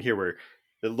same thing here where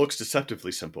it looks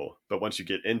deceptively simple, but once you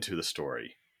get into the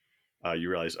story, you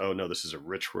realize, oh no, this is a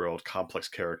rich world, complex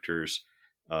characters,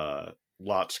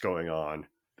 lots going on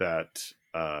that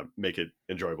make it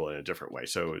enjoyable in a different way.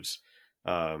 So it's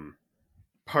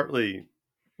partly,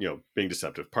 being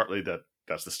deceptive, partly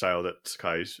that's the style that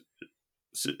Sakai is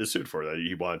suited for, that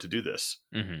he wanted to do this.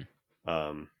 And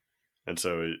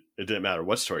so it didn't matter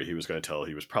what story he was going to tell,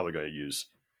 he was probably going to use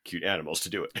cute animals to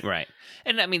do it. Right.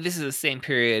 And I mean, this is the same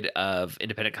period of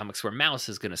independent comics where Mouse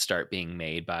is going to start being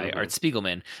made by Art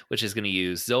Spiegelman, which is going to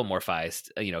use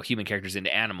zoomorphized, human characters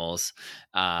into animals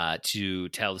to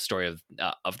tell the story of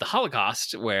the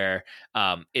Holocaust, where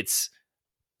it's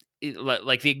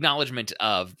like the acknowledgement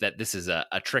of that this is a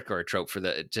trick or a trope for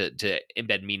to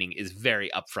embed meaning is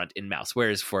very upfront in Mouse,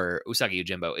 whereas for Usagi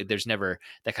Yojimbo there's never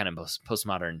that kind of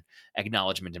postmodern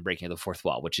acknowledgement and breaking of the fourth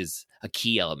wall, which is a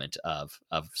key element of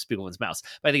Spiegelman's Mouse.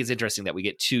 But I think it's interesting that we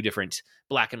get two different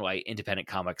black and white independent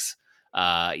comics,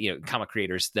 comic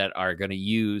creators that are going to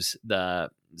use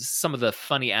some of the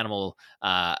funny animal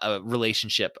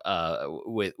relationship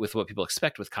with what people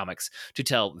expect with comics to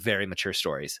tell very mature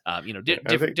stories.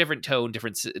 Different tone,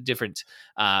 different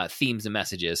themes and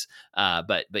messages,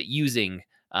 but using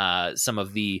some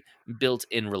of the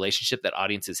built-in relationship that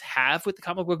audiences have with the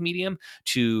comic book medium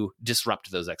to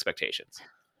disrupt those expectations.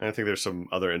 And I think there's some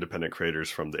other independent creators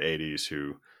from the 80s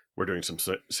who were doing some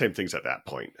same things at that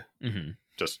point.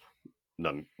 Just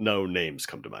no names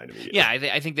come to mind immediately. Yeah,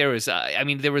 I think there was.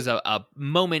 There was a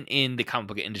moment in the comic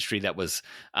book industry that was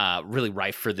really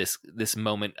rife for this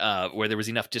moment where there was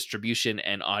enough distribution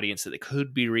and audience that it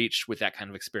could be reached with that kind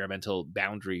of experimental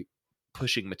boundary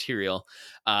pushing material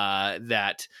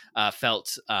that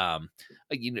felt not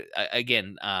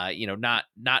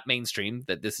mainstream,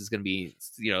 that this is going to be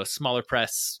smaller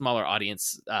press, smaller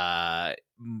audience,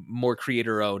 more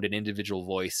creator owned and individual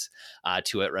voice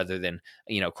to it rather than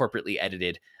corporately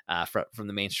edited from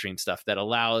the mainstream stuff, that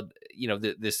allowed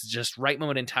this just right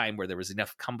moment in time where there was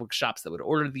enough comic book shops that would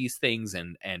order these things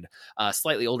and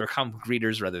slightly older comic book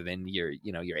readers rather than your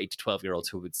 8 to 12-year-olds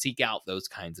who would seek out those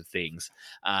kinds of things,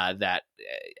 that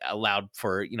allowed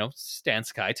for Stan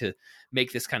Sakai to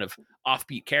make this kind of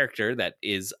offbeat character that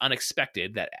is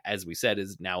unexpected, that, as we said,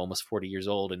 is now almost 40 years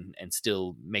old and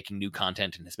still making new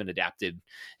content and has been adapted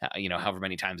however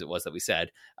many times it was that we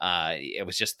said. It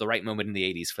was just the right moment in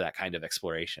the 80s for that kind of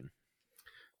exploration.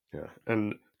 Yeah,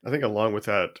 and I think along with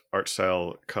that art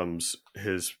style comes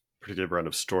his particular brand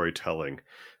of storytelling.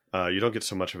 You don't get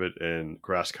so much of it in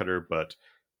Grasscutter, but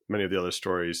many of the other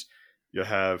stories you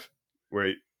have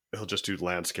where he'll just do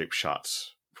landscape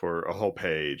shots for a whole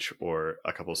page or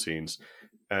a couple scenes,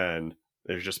 and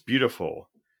they're just beautiful.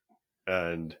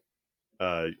 And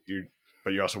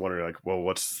you're also wondering, like, well,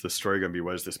 what's the story going to be?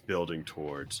 What is this building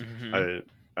towards?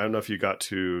 I don't know if you got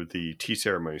to the tea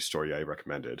ceremony story I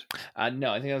recommended.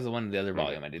 No, I think that was the one in the other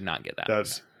volume. I did not get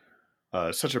that.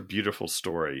 such a beautiful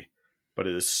story, but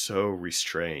it is so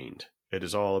restrained. It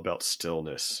is all about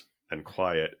stillness and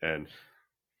quiet and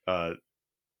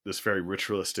this very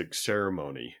ritualistic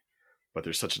ceremony. But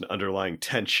there's such an underlying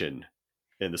tension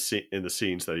in the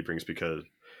scenes that he brings because,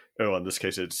 in this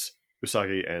case, it's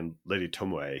Usagi and Lady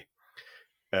Tomoe,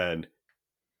 and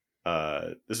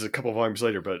this is a couple of volumes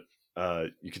later, but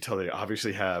you can tell they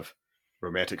obviously have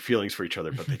romantic feelings for each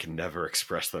other, but they can never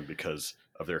express them because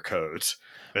of their codes.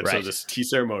 And so this tea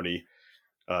ceremony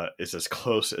is as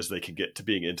close as they can get to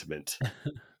being intimate,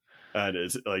 and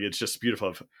it's just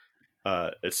beautiful.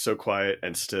 It's so quiet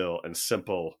and still and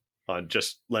simple on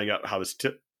just laying out how this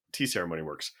tea ceremony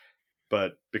works,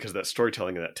 but because of that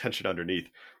storytelling and that tension underneath,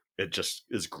 it just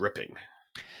is gripping.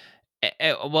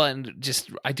 Well, and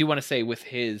just I do want to say with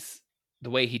the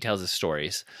way he tells his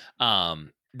stories,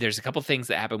 there's a couple things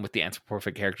that happen with the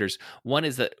anthropomorphic characters. One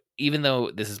is that even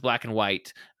though this is black and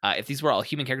white, if these were all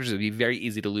human characters, it would be very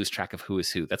easy to lose track of who is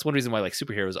who. That's one reason why like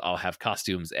superheroes all have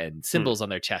costumes and symbols on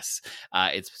their chests.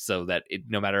 It's so that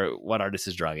no matter what artist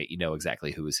is drawing it, you know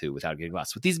exactly who is who without getting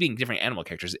lost. With these being different animal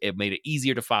characters, it made it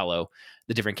easier to follow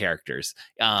the different characters.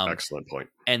 Excellent point.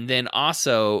 And then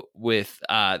also with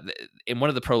in one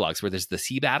of the prologues where there's the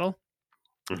sea battle,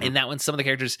 and that one, some of the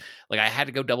characters, like I had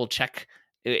to go double check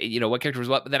what character was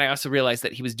what, but then I also realized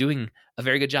that he was doing a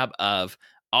very good job of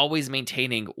always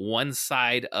maintaining one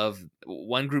side of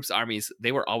one group's armies.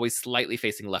 They were always slightly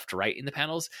facing left to right in the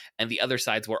panels, and the other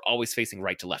sides were always facing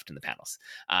right to left in the panels.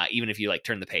 Even if you like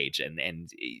turn the page,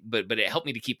 but it helped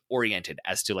me to keep oriented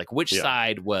as to like which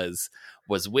side was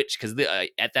which, because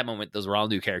at that moment those were all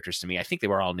new characters to me. I think they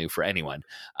were all new for anyone,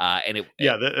 and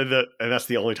that's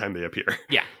the only time they appear.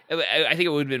 Yeah, I think it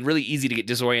would have been really easy to get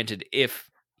disoriented if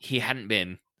he hadn't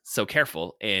been so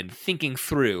careful and thinking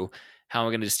through how am I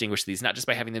going to distinguish these, not just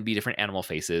by having them be different animal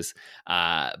faces,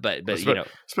 but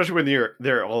especially when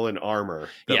they're all in armor.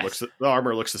 The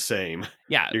armor looks the same.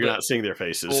 Yeah, you're not seeing their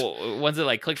faces. Well, ones that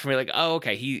like clicked for me, like, oh,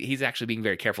 okay, he's actually being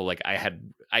very careful. Like I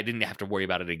didn't have to worry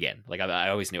about it again. Like I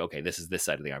always knew, okay, this is this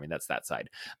side of the army, that's that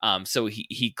side. So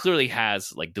he clearly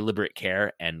has like deliberate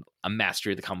care and a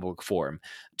mastery of the comic book form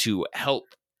to help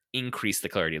increase the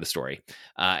clarity of the story,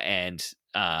 and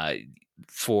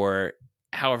for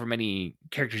however many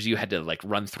characters you had to like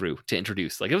run through to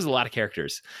introduce, like it was a lot of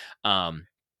characters.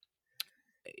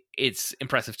 It's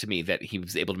impressive to me that he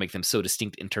was able to make them so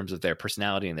distinct in terms of their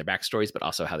personality and their backstories, but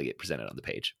also how they get presented on the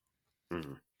page.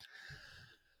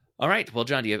 All right, well,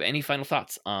 John, do you have any final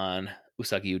thoughts on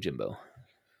Usagi Yojimbo?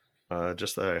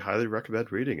 Just that I highly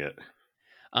recommend reading it.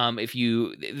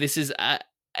 This is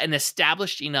an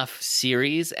established enough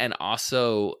series, and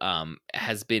also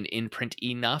has been in print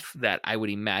enough that I would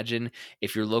imagine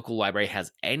if your local library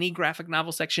has any graphic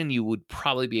novel section, you would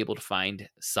probably be able to find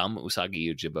some Usagi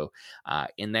Yojimbo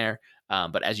in there.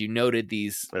 But as you noted,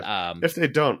 these if they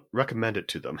don't, recommend it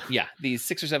to them. Yeah, these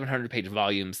 600 or 700 page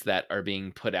volumes that are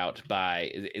being put out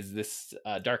by is this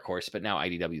Dark Horse, but now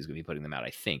IDW is going to be putting them out,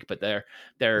 I think. But they're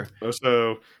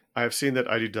also, I've seen that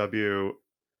IDW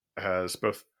has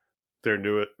both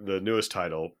the newest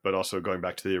title, but also going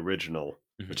back to the original,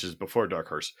 which is before Dark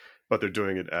Horse, but they're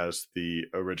doing it as the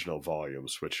original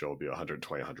volumes, which will be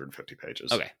 120, 150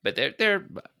 pages. Okay, but they're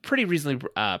pretty reasonably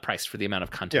priced for the amount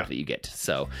of content that you get.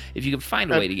 So if you can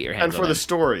find a way to get your hands on and for the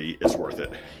story, it's worth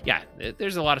it. Yeah,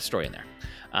 there's a lot of story in there.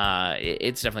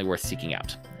 It's definitely worth seeking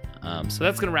out. So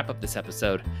that's going to wrap up this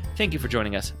episode. Thank you for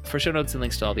joining us. For show notes and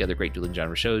links to all the other great Dueling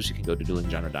Genre shows, you can go to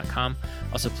duelinggenre.com.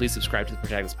 Also, please subscribe to the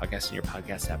Protagonist Podcast in your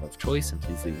podcast app of choice, and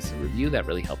please leave us a review. That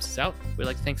really helps us out. We'd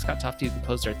like to thank Scott Tofty, who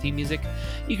composed our theme music.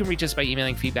 You can reach us by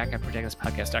emailing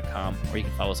feedback@protagonistpodcast.com, or you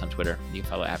can follow us on Twitter. You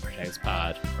can follow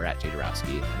 @protagonistpod or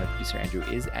 @jadorowski. And our producer, Andrew,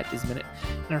 is @disminute.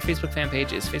 And our Facebook fan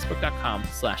page is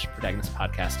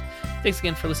facebook.com/protagonistpodcast. Thanks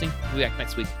again for listening. We'll be back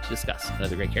next week to discuss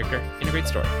another great character in a great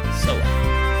story. So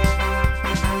long.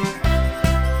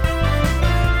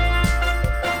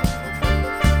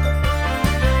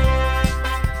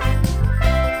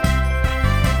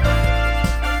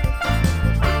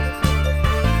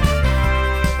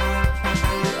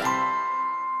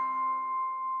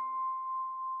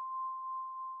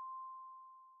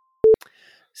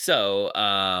 So,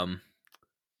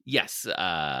 yes,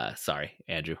 sorry,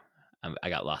 Andrew. I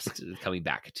got lost coming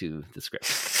back to the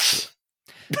script.